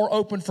the door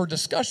open for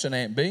discussion,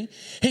 Aunt B.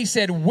 He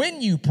said,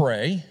 when you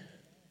pray,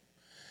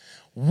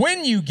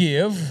 when you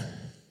give,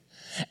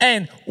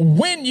 and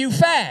when you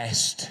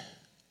fast.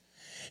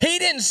 He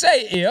didn't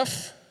say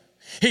if.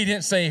 He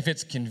didn't say if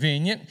it's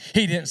convenient.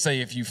 He didn't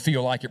say if you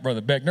feel like it,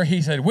 Brother Beckner.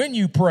 He said when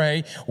you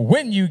pray,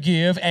 when you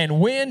give, and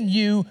when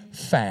you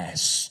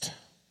fast.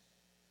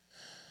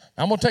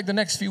 I'm going to take the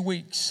next few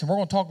weeks, and we're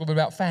going to talk a little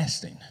bit about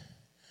fasting.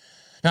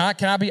 Now,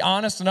 can I be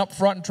honest and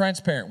upfront and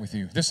transparent with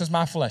you? This is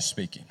my flesh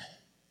speaking.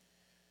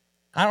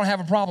 I don't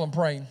have a problem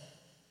praying.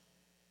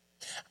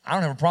 I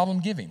don't have a problem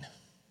giving.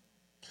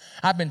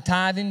 I've been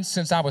tithing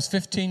since I was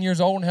 15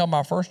 years old and held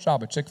my first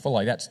job at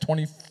Chick-fil-A. That's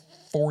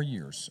 24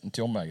 years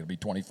until May. It'll be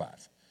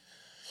 25.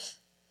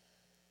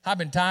 I've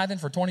been tithing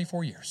for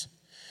 24 years.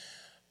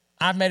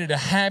 I've made it a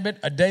habit,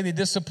 a daily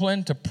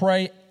discipline to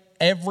pray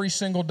every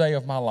single day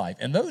of my life.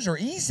 And those are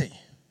easy.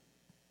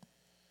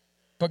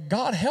 But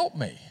God help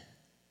me.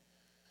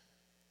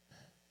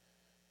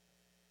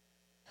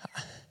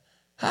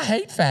 I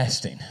hate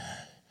fasting.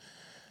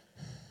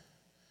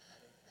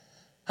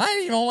 I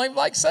didn't even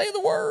like saying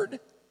the word.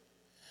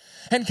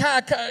 And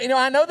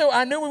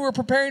I knew we were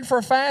preparing for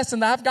a fast,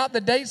 and I've got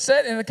the date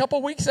set, and a couple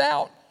of weeks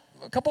out,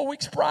 a couple of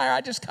weeks prior,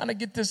 I just kind of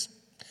get this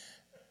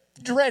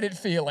dreaded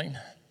feeling.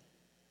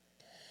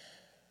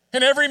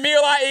 And every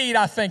meal I eat,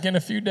 I think in a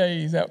few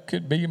days, that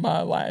could be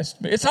my last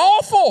meal. It's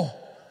awful.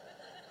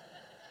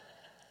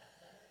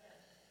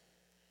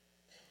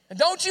 And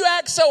don't you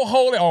act so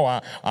holy.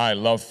 Oh, I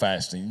love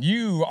fasting.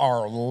 You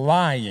are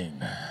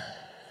lying.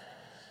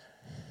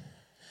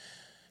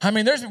 I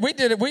mean,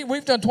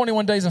 we've done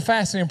 21 days of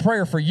fasting and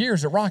prayer for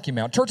years at Rocky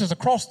Mount. Churches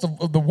across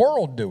the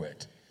world do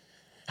it.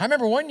 I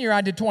remember one year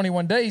I did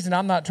 21 days, and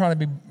I'm not trying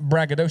to be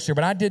braggadocious,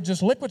 but I did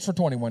just liquids for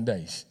 21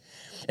 days.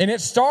 And it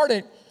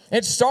started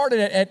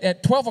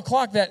at 12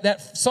 o'clock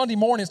that Sunday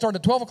morning. It started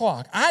at 12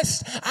 o'clock. I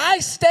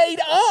stayed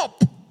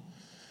up.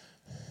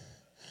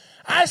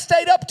 I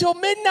stayed up till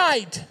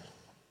midnight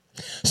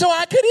so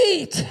I could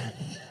eat.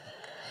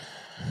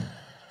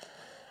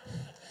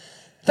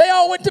 They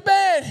all went to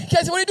bed.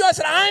 Okay, so what do you do? I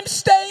said, I'm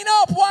staying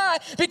up. Why?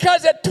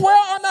 Because at 12,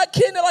 I'm not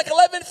kidding, at like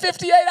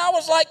 11:58, I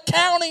was like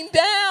counting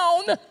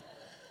down.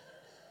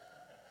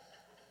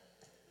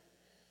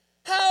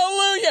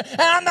 Hallelujah.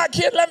 And I'm not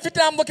kidding, 11:59,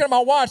 I'm looking at my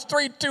watch,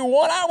 3, 2,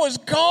 1. I was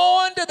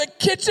going to the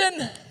kitchen.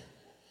 And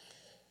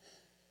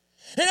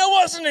it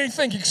wasn't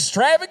anything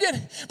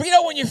extravagant. But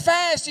when you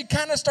fast, you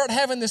kind of start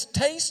having this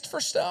taste for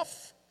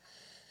stuff.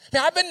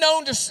 Now, I've been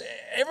known to,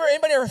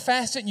 anybody ever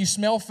fasted and you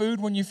smell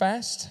food when you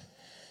fast?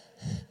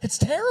 It's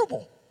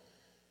terrible.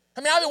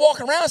 I mean, I'd be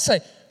walking around and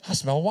say, I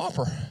smell a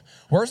Whopper.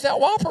 Where's that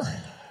Whopper?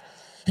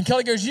 And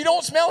Kelly goes, you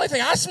don't smell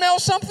anything. I smell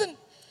something.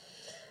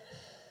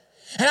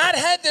 And I'd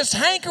had this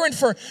hankering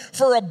for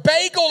a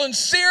bagel and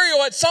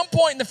cereal at some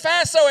point in the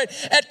fast. So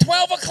at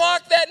 12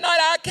 o'clock that night,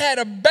 I had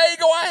a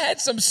bagel. I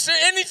had some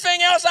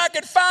anything else I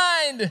could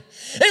find.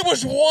 It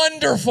was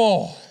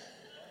wonderful.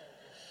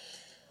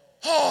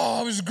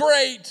 Oh, it was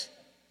great.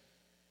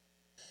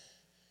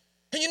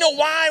 And you know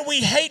why we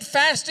hate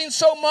fasting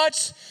so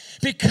much?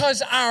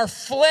 Because our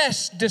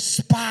flesh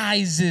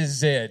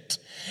despises it.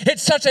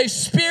 It's such a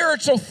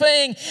spiritual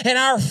thing, and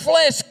our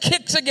flesh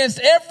kicks against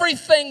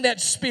everything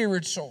that's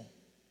spiritual.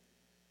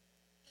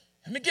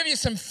 Let me give you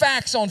some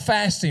facts on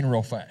fasting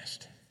real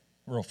fast.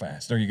 Real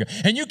fast. There you go.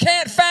 And you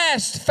can't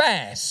fast.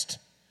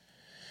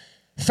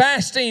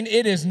 Fasting,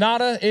 it is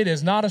not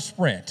a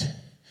sprint.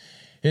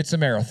 It's a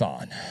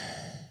marathon.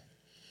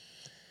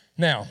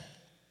 Now,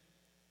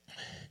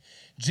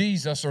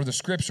 Jesus, or the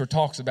scripture,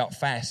 talks about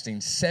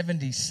fasting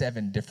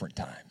 77 different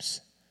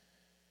times.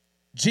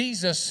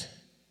 Jesus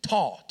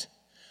taught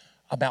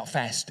about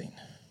fasting.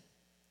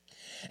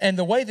 And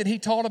the way that he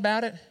taught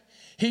about it,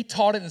 he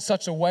taught it in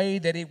such a way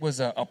that it was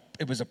a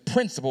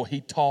principle he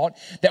taught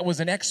that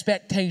was an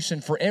expectation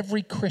for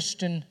every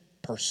Christian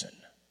person.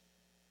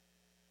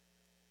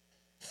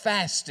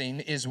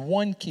 Fasting is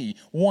one key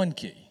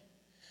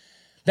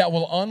that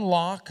will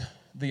unlock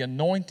the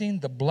anointing,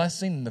 the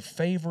blessing, and the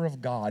favor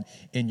of God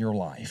in your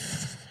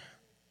life.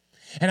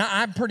 And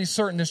I'm pretty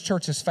certain this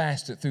church has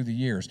fasted through the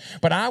years.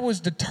 But I was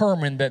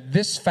determined that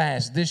this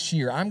fast, this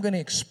year, I'm going to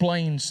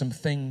explain some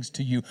things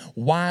to you,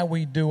 why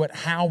we do it,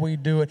 how we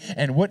do it,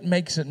 and what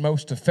makes it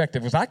most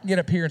effective. Because I can get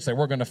up here and say,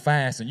 we're going to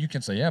fast. And you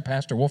can say, yeah,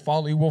 Pastor, we'll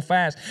follow you, we'll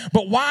fast.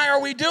 But why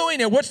are we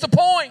doing it? What's the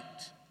point?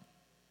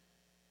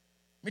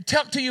 Let me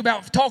talk to you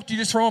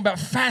just for a moment about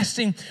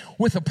fasting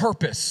with a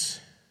purpose.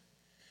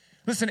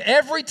 Listen,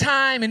 every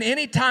time and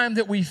any time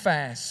that we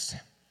fast,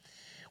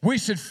 we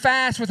should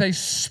fast with a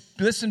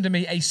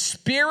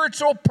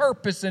spiritual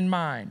purpose in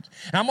mind.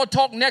 And I'm going to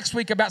talk next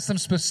week about some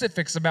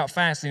specifics about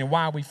fasting and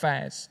why we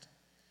fast.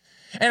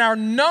 And our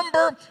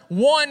number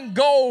one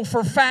goal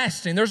for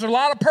fasting, there's a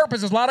lot of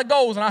purposes, a lot of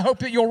goals, and I hope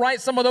that you'll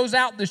write some of those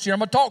out this year. I'm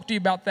going to talk to you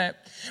about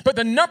that. But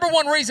the number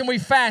one reason we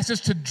fast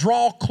is to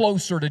draw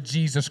closer to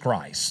Jesus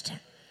Christ.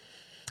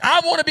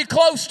 I want to be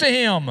close to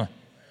Him.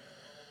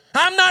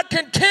 I'm not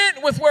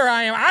content with where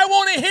I am. I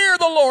want to hear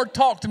the Lord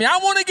talk to me. I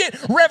want to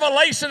get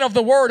revelation of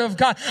the Word of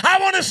God. I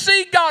want to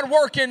see God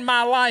work in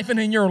my life and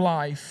in your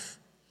life.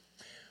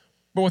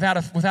 But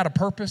without a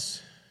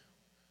purpose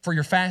for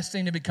your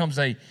fasting, it becomes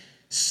a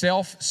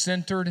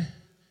self-centered,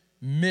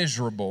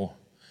 miserable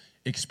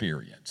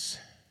experience.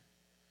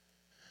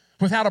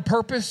 Without a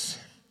purpose,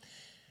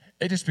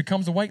 it just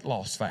becomes a weight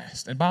loss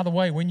fast. And by the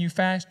way, when you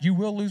fast, you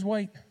will lose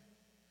weight.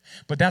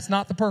 But that's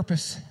not the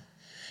purpose.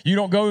 You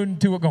don't go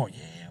into it going,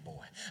 yeah,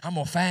 I'm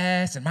going to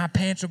fast and my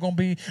pants are going to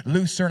be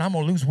looser and I'm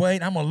going to lose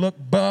weight. I'm going to look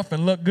buff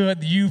and look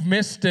good. You've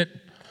missed it.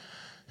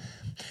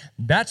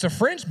 That's a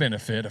fringe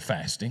benefit of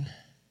fasting.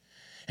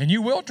 And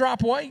you will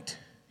drop weight.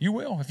 You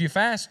will. If you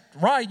fast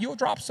right, you'll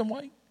drop some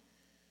weight.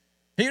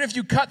 Even if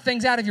you cut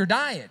things out of your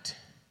diet.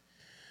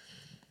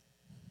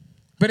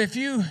 But if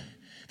you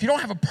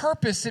don't have a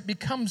purpose, it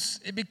becomes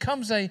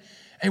a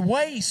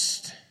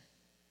waste.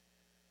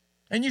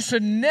 And you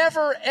should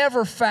never,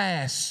 ever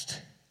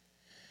fast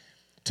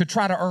to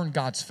try to earn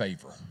God's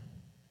favor.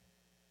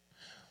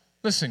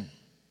 Listen,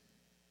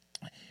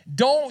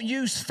 don't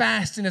use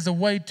fasting as a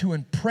way to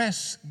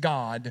impress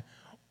God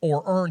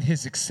or earn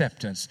His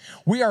acceptance.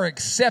 We are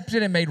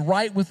accepted and made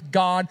right with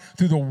God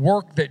through the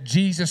work that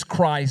Jesus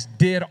Christ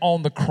did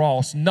on the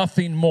cross,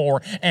 nothing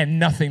more and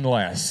nothing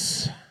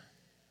less.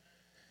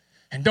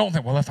 And don't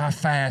think, well, if I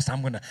fast,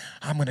 I'm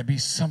gonna be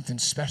something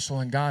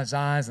special in God's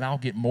eyes and I'll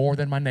get more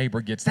than my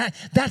neighbor gets.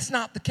 That's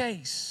not the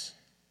case.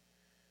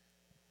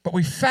 But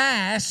we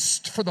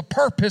fast for the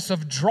purpose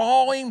of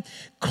drawing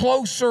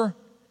closer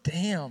to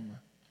Him.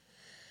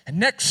 And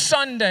next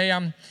Sunday,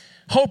 I'm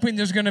hoping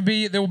there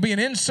will be an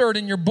insert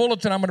in your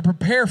bulletin I'm going to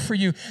prepare for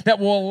you that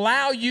will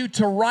allow you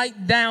to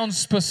write down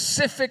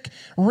specific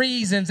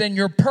reasons and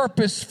your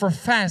purpose for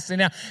fasting.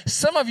 Now,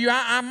 some of you,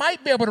 I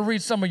might be able to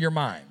read some of your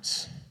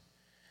minds.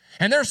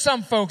 And there's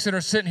some folks that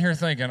are sitting here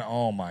thinking,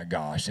 oh my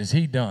gosh, is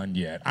he done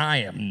yet? I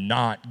am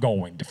not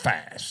going to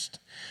fast.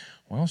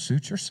 Well,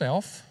 suit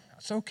yourself.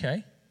 That's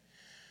okay.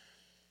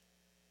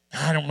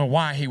 I don't know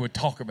why he would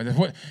talk about this.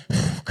 What?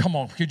 Come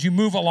on, could you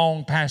move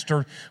along,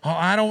 Pastor? Oh,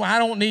 I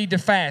don't need to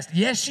fast.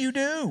 Yes, you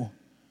do.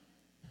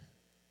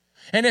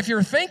 And if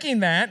you're thinking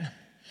that,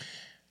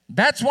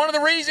 that's one of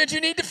the reasons you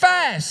need to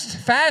fast.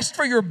 Fast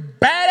for your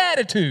bad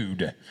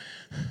attitude.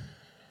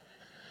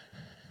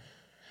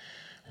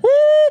 Woo,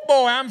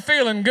 boy, I'm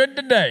feeling good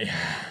today.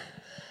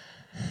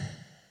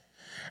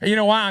 You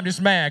know why? I'm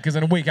just mad because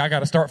in a week I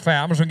got to start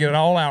fasting. I'm just going to get it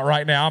all out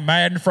right now. I'm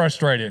mad and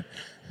frustrated.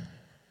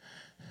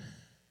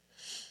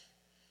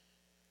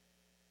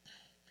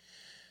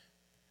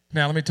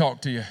 Now, let me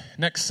talk to you.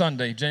 Next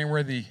Sunday,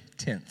 January the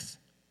 10th,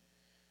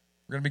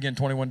 we're going to begin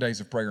 21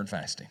 days of prayer and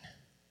fasting.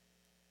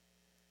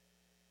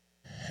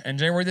 And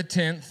January the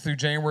 10th through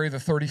January the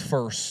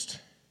 31st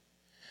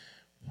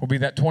will be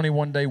that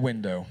 21-day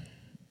window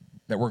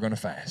that we're going to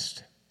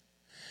fast.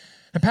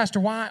 And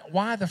Pastor,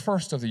 why the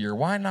first of the year?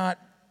 Why not,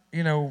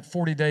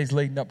 40 days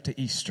leading up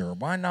to Easter?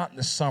 Why not in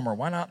the summer?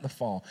 Why not in the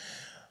fall?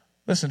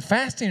 Listen,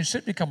 fasting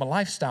should become a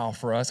lifestyle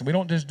for us, and we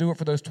don't just do it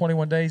for those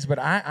 21 days, but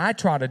I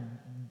try to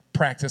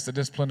practice the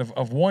discipline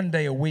of one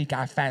day a week.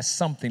 I fast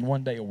something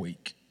one day a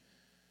week.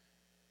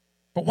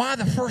 But why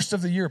the first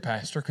of the year,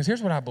 Pastor? Because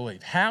here's what I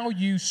believe. How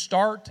you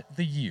start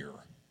the year,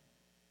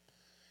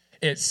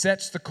 it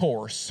sets the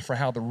course for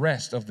how the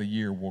rest of the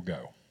year will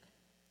go.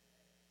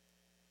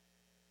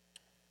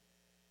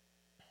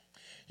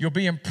 You'll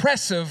be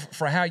impressive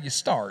for how you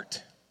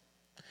start,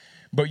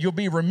 but you'll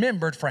be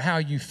remembered for how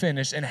you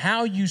finish. And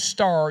how you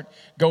start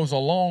goes a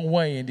long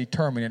way in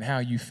determining how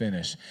you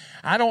finish.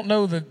 I don't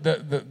know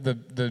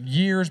the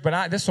years,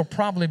 but this will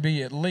probably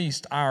be at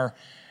least our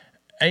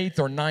 8th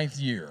or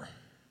 9th year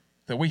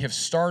that we have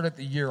started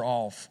the year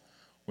off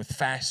with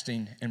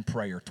fasting and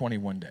prayer,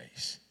 21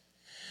 days.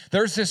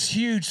 There's this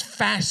huge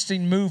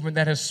fasting movement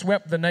that has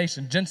swept the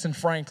nation. Jensen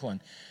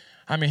Franklin,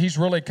 he's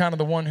really kind of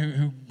the one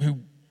who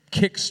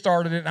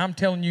kick-started it. And I'm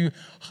telling you,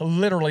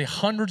 literally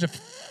hundreds of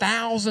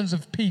thousands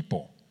of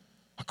people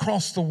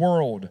across the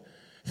world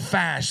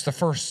fast the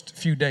first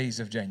few days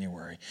of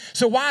January.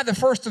 So why the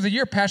first of the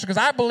year, Pastor? Because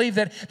I believe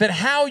that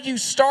how you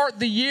start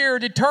the year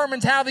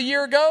determines how the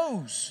year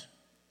goes.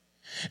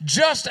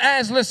 Just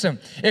as, listen,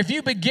 if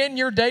you begin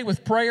your day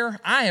with prayer,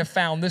 I have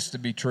found this to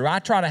be true. I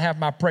try to have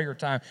my prayer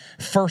time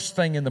first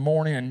thing in the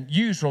morning, and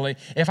usually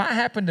if I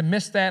happen to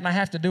miss that and I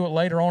have to do it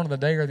later on in the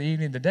day or the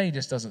evening, the day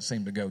just doesn't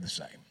seem to go the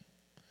same.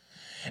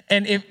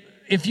 And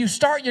if you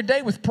start your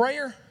day with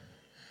prayer,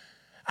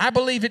 I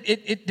believe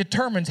it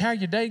determines how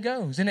your day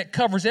goes, and it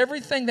covers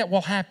everything that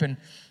will happen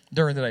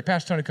during the day.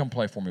 Pastor Tony, come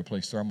play for me,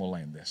 please, sir. I'm going to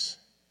land this.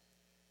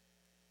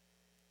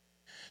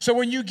 So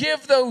when you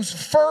give those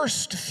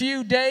first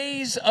few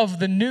days of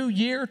the new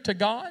year to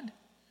God,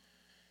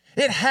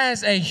 it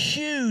has a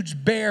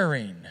huge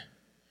bearing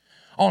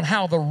on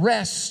how the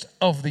rest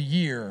of the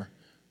year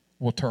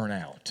will turn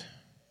out.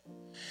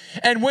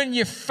 And when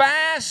you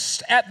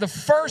fast at the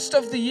first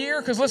of the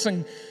year, because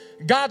listen,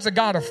 God's a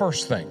God of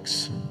first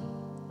things.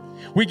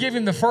 We give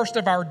him the first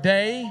of our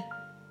day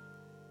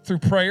through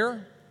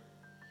prayer.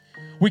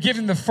 We give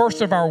him the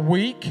first of our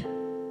week,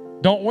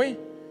 don't we?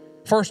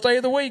 First day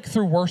of the week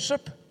through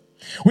worship.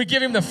 We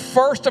give him the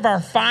first of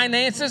our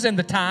finances and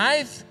the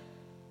tithe,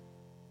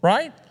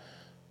 right?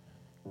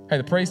 Hey,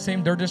 the praise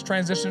team, they're just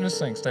transitioning to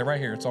sing. Stay right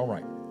here. It's all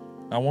right.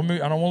 I don't want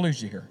to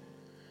lose you here.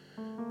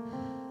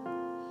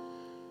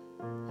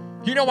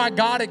 You know why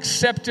God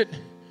accepted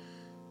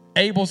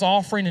Abel's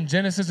offering in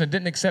Genesis and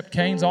didn't accept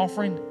Cain's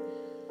offering?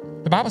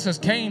 The Bible says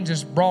Cain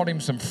just brought him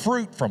some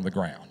fruit from the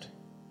ground.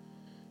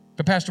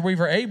 But Pastor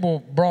Weaver, Abel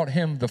brought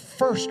him the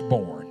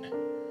firstborn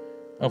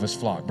of his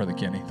flock, Brother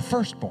Kenny, the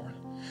firstborn.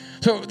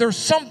 So there's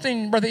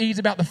something, Brother Eads,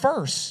 about the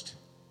first.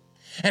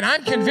 And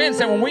I'm convinced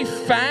that when we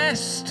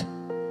fast,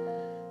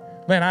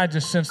 man, I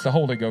just sense the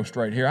Holy Ghost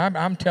right here.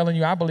 I'm telling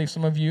you, I believe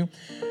some of you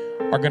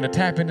are going to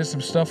tap into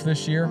some stuff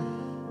this year.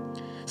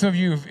 Some of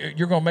you,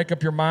 you're going to make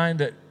up your mind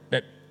that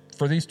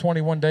for these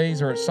 21 days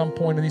or at some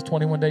point in these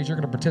 21 days, you're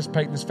going to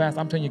participate in this fast.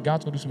 I'm telling you,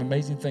 God's going to do some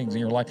amazing things in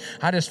your life.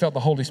 I just felt the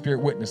Holy Spirit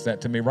witness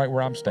that to me right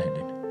where I'm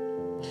standing.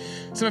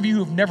 Some of you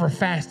who have never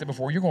fasted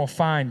before, you're going to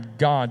find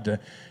God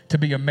to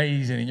be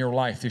amazing in your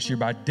life this year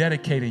by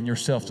dedicating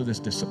yourself to this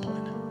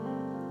discipline.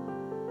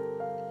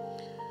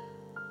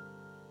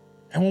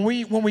 And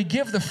when we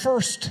give the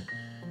first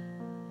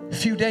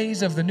few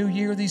days of the new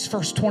year, these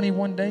first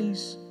 21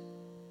 days,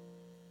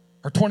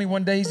 or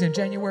 21 days in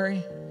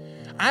January,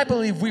 I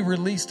believe we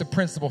release the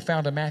principle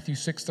found in Matthew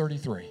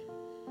 6:33,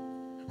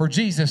 where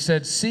Jesus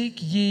said, "Seek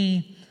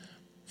ye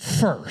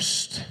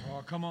first."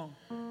 Oh, come on.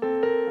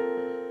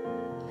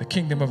 The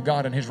kingdom of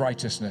God and his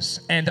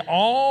righteousness, and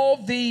all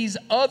these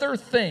other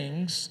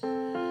things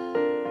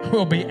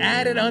will be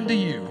added unto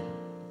you.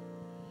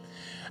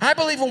 I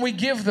believe when we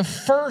give the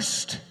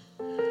first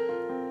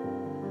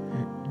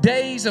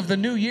days of the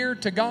new year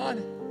to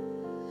God,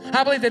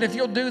 I believe that if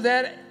you'll do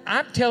that,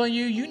 I'm telling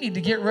you, you need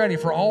to get ready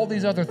for all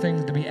these other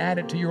things to be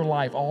added to your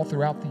life all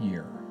throughout the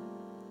year.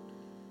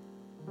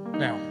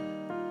 Now,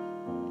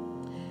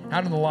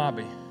 out in the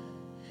lobby,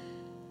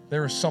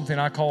 there is something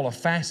I call a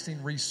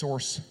fasting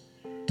resource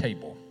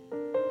table.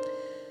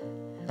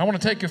 I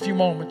want to take a few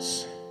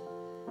moments.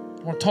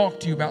 I want to talk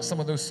to you about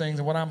some of those things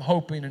and what I'm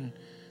hoping and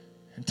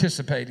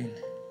anticipating.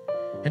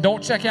 And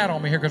don't check out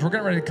on me here, because we're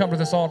getting ready to come to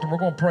this altar. We're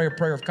going to pray a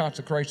prayer of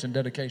consecration and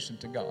dedication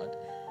to God.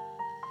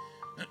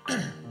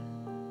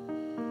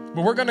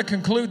 But we're going to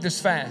conclude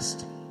this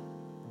fast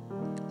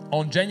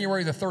on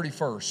January the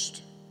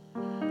 31st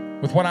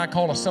with what I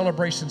call a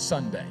celebration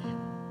Sunday.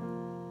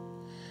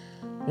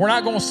 We're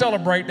not going to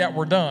celebrate that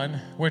we're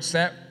done, which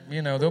that,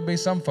 there'll be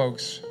some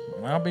folks,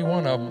 and I'll be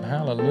one of them.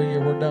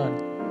 Hallelujah, we're done.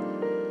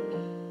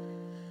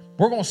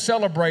 We're going to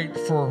celebrate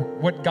for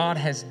what God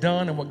has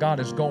done and what God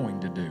is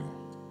going to do.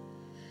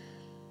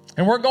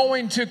 And we're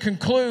going to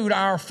conclude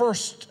our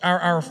fast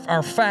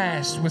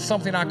with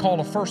something I call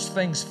a first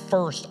things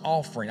first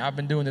offering. I've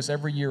been doing this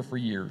every year for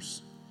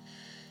years.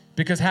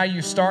 Because how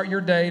you start your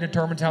day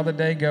determines how the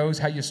day goes,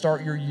 how you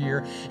start your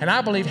year. And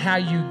I believe how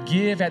you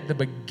give at the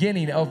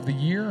beginning of the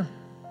year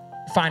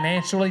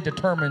financially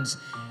determines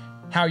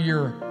how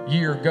your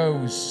year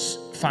goes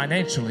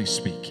financially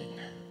speaking.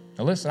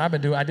 Now listen, I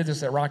did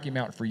this at Rocky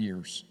Mountain for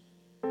years.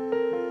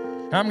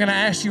 And I'm going to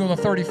ask you on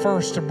the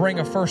 31st to bring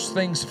a first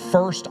things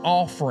first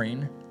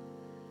offering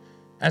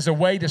as a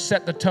way to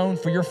set the tone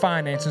for your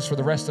finances for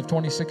the rest of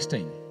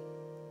 2016.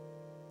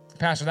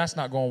 Pastor, that's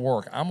not going to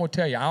work. I'm going to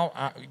tell you,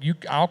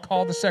 I'll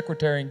call the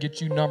secretary and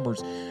get you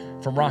numbers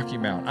from Rocky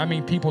Mountain. I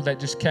mean, people that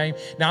just came.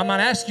 Now, I'm not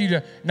asking you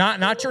to,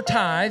 not your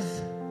tithe,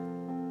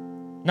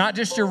 not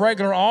just your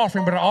regular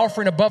offering, but an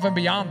offering above and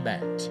beyond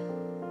that.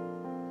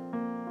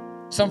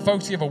 Some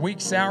folks give a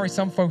week's salary.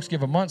 Some folks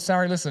give a month's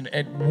salary. Listen,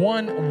 at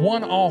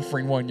one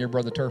offering one year,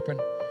 Brother Turpin,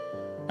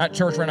 that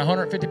church ran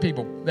 150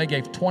 people. They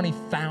gave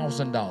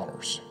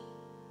 $20,000.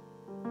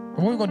 What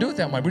are we going to do with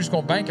that money? We're just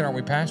going to bank it, aren't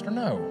we, Pastor?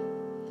 No.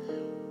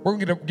 We're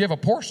going to give a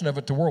portion of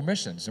it to world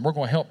missions, and we're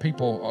going to help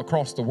people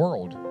across the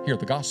world hear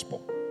the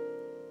gospel.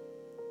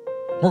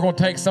 We're going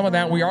to take some of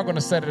that, and we are going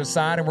to set it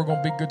aside, and we're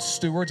going to be good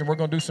stewards, and we're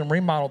going to do some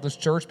remodel of this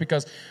church,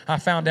 because I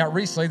found out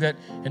recently that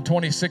in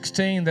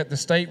 2016 that the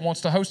state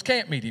wants to host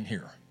camp meeting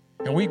here.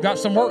 And we've got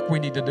some work we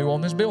need to do on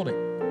this building.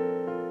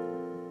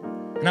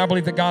 And I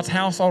believe that God's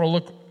house ought to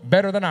look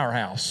better than our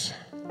house.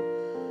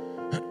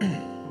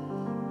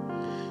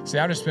 See,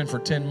 I've just been for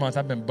 10 months,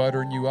 I've been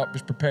buttering you up,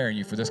 just preparing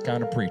you for this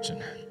kind of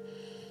preaching.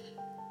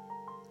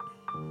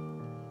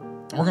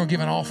 We're going to give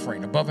an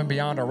offering above and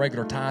beyond our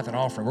regular tithe and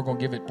offering. We're going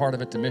to give it, part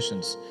of it, to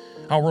missions.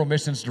 Our world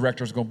missions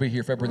director is going to be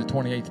here February the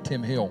 28th,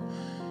 Tim Hill.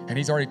 And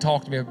he's already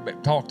talked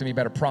to me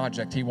about a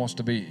project he wants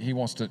to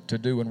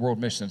do in world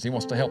missions. He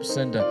wants to help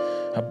send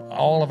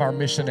all of our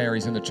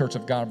missionaries in the Church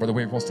of God, Brother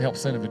William. He wants to help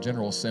send them to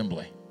General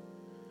Assembly.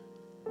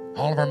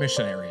 All of our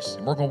missionaries.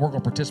 And we're going to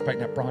participate in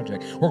that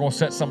project. We're going to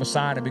set some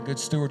aside and be good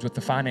stewards with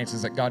the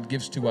finances that God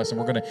gives to us, and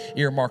we're going to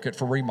earmark it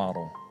for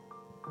remodel.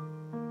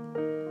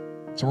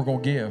 So we're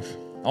going to give.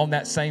 On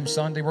that same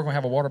Sunday, we're going to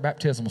have a water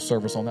baptismal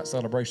service on that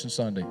celebration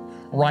Sunday.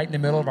 Right in the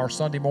middle of our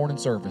Sunday morning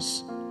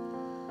service.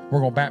 We're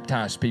going to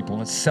baptize people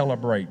and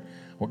celebrate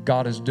what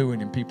God is doing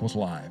in people's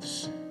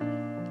lives.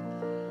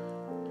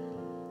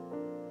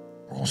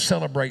 We're going to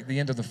celebrate the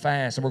end of the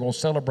fast, and we're going to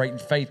celebrate in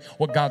faith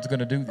what God's going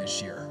to do this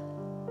year.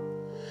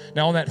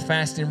 Now, on that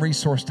fasting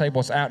resource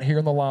table, it's out here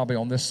in the lobby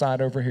on this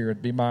side over here.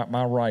 It'd be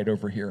my right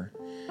over here.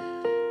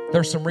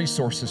 There's some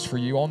resources for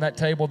you. On that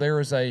table, there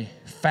is a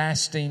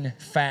fasting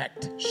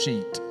fact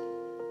sheet.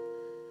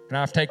 And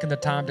I've taken the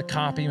time to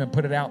copy them and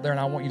put it out there, and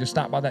I want you to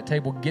stop by that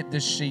table, get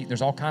this sheet.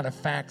 There's all kind of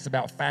facts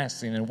about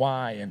fasting and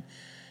why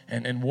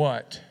and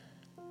what.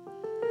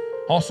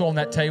 Also on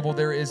that table,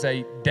 there is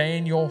a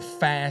Daniel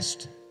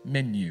fast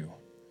menu.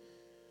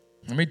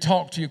 Let me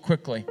talk to you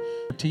quickly.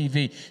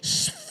 TV,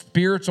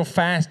 spiritual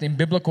fasting,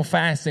 biblical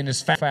fasting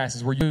is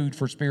fast. We're used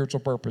for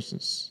spiritual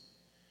purposes.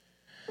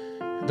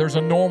 There's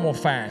a normal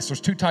fast. There's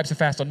two types of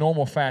fast. A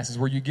normal fast is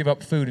where you give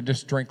up food and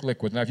just drink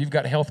liquid. Now, if you've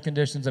got health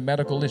conditions and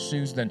medical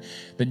issues, then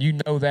you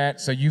know that.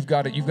 So you've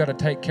got to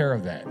take care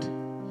of that.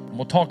 And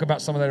we'll talk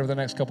about some of that over the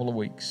next couple of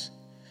weeks.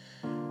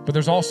 But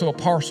there's also a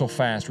partial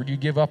fast where you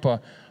give up a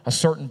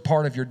certain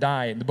part of your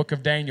diet. In the book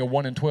of Daniel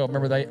 1 and 12,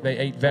 remember they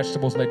ate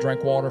vegetables and they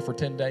drank water for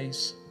 10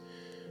 days?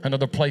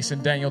 Another place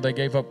in Daniel, they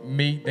gave up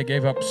meat, they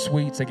gave up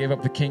sweets, they gave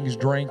up the king's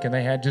drink, and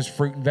they had just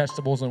fruit and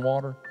vegetables and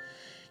water.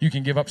 You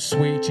can give up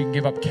sweets, you can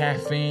give up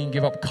caffeine,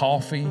 give up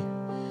coffee.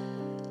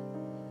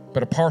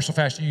 But a partial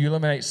fast, you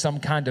eliminate some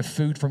kind of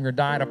food from your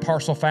diet. A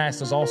partial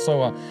fast is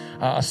also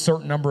a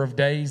certain number of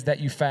days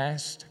that you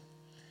fast.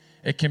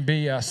 It can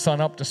be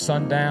sun up to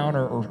sundown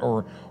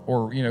or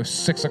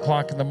 6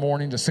 o'clock in the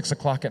morning to 6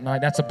 o'clock at night.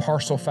 That's a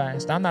partial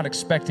fast. I'm not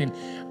expecting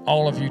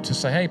all of you to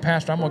say, hey,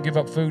 Pastor, I'm going to give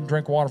up food and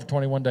drink water for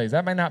 21 days.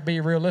 That may not be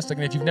realistic.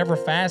 And if you've never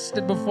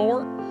fasted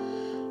before,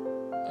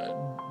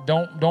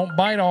 don't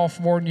bite off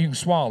more than you can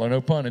swallow.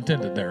 No pun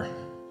intended there.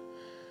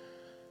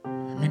 I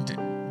mean,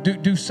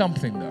 do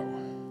something, though.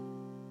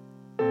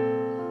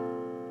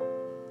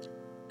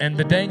 And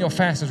the Daniel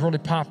fast is really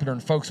popular,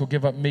 and folks will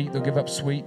give up meat, they'll give up sweet.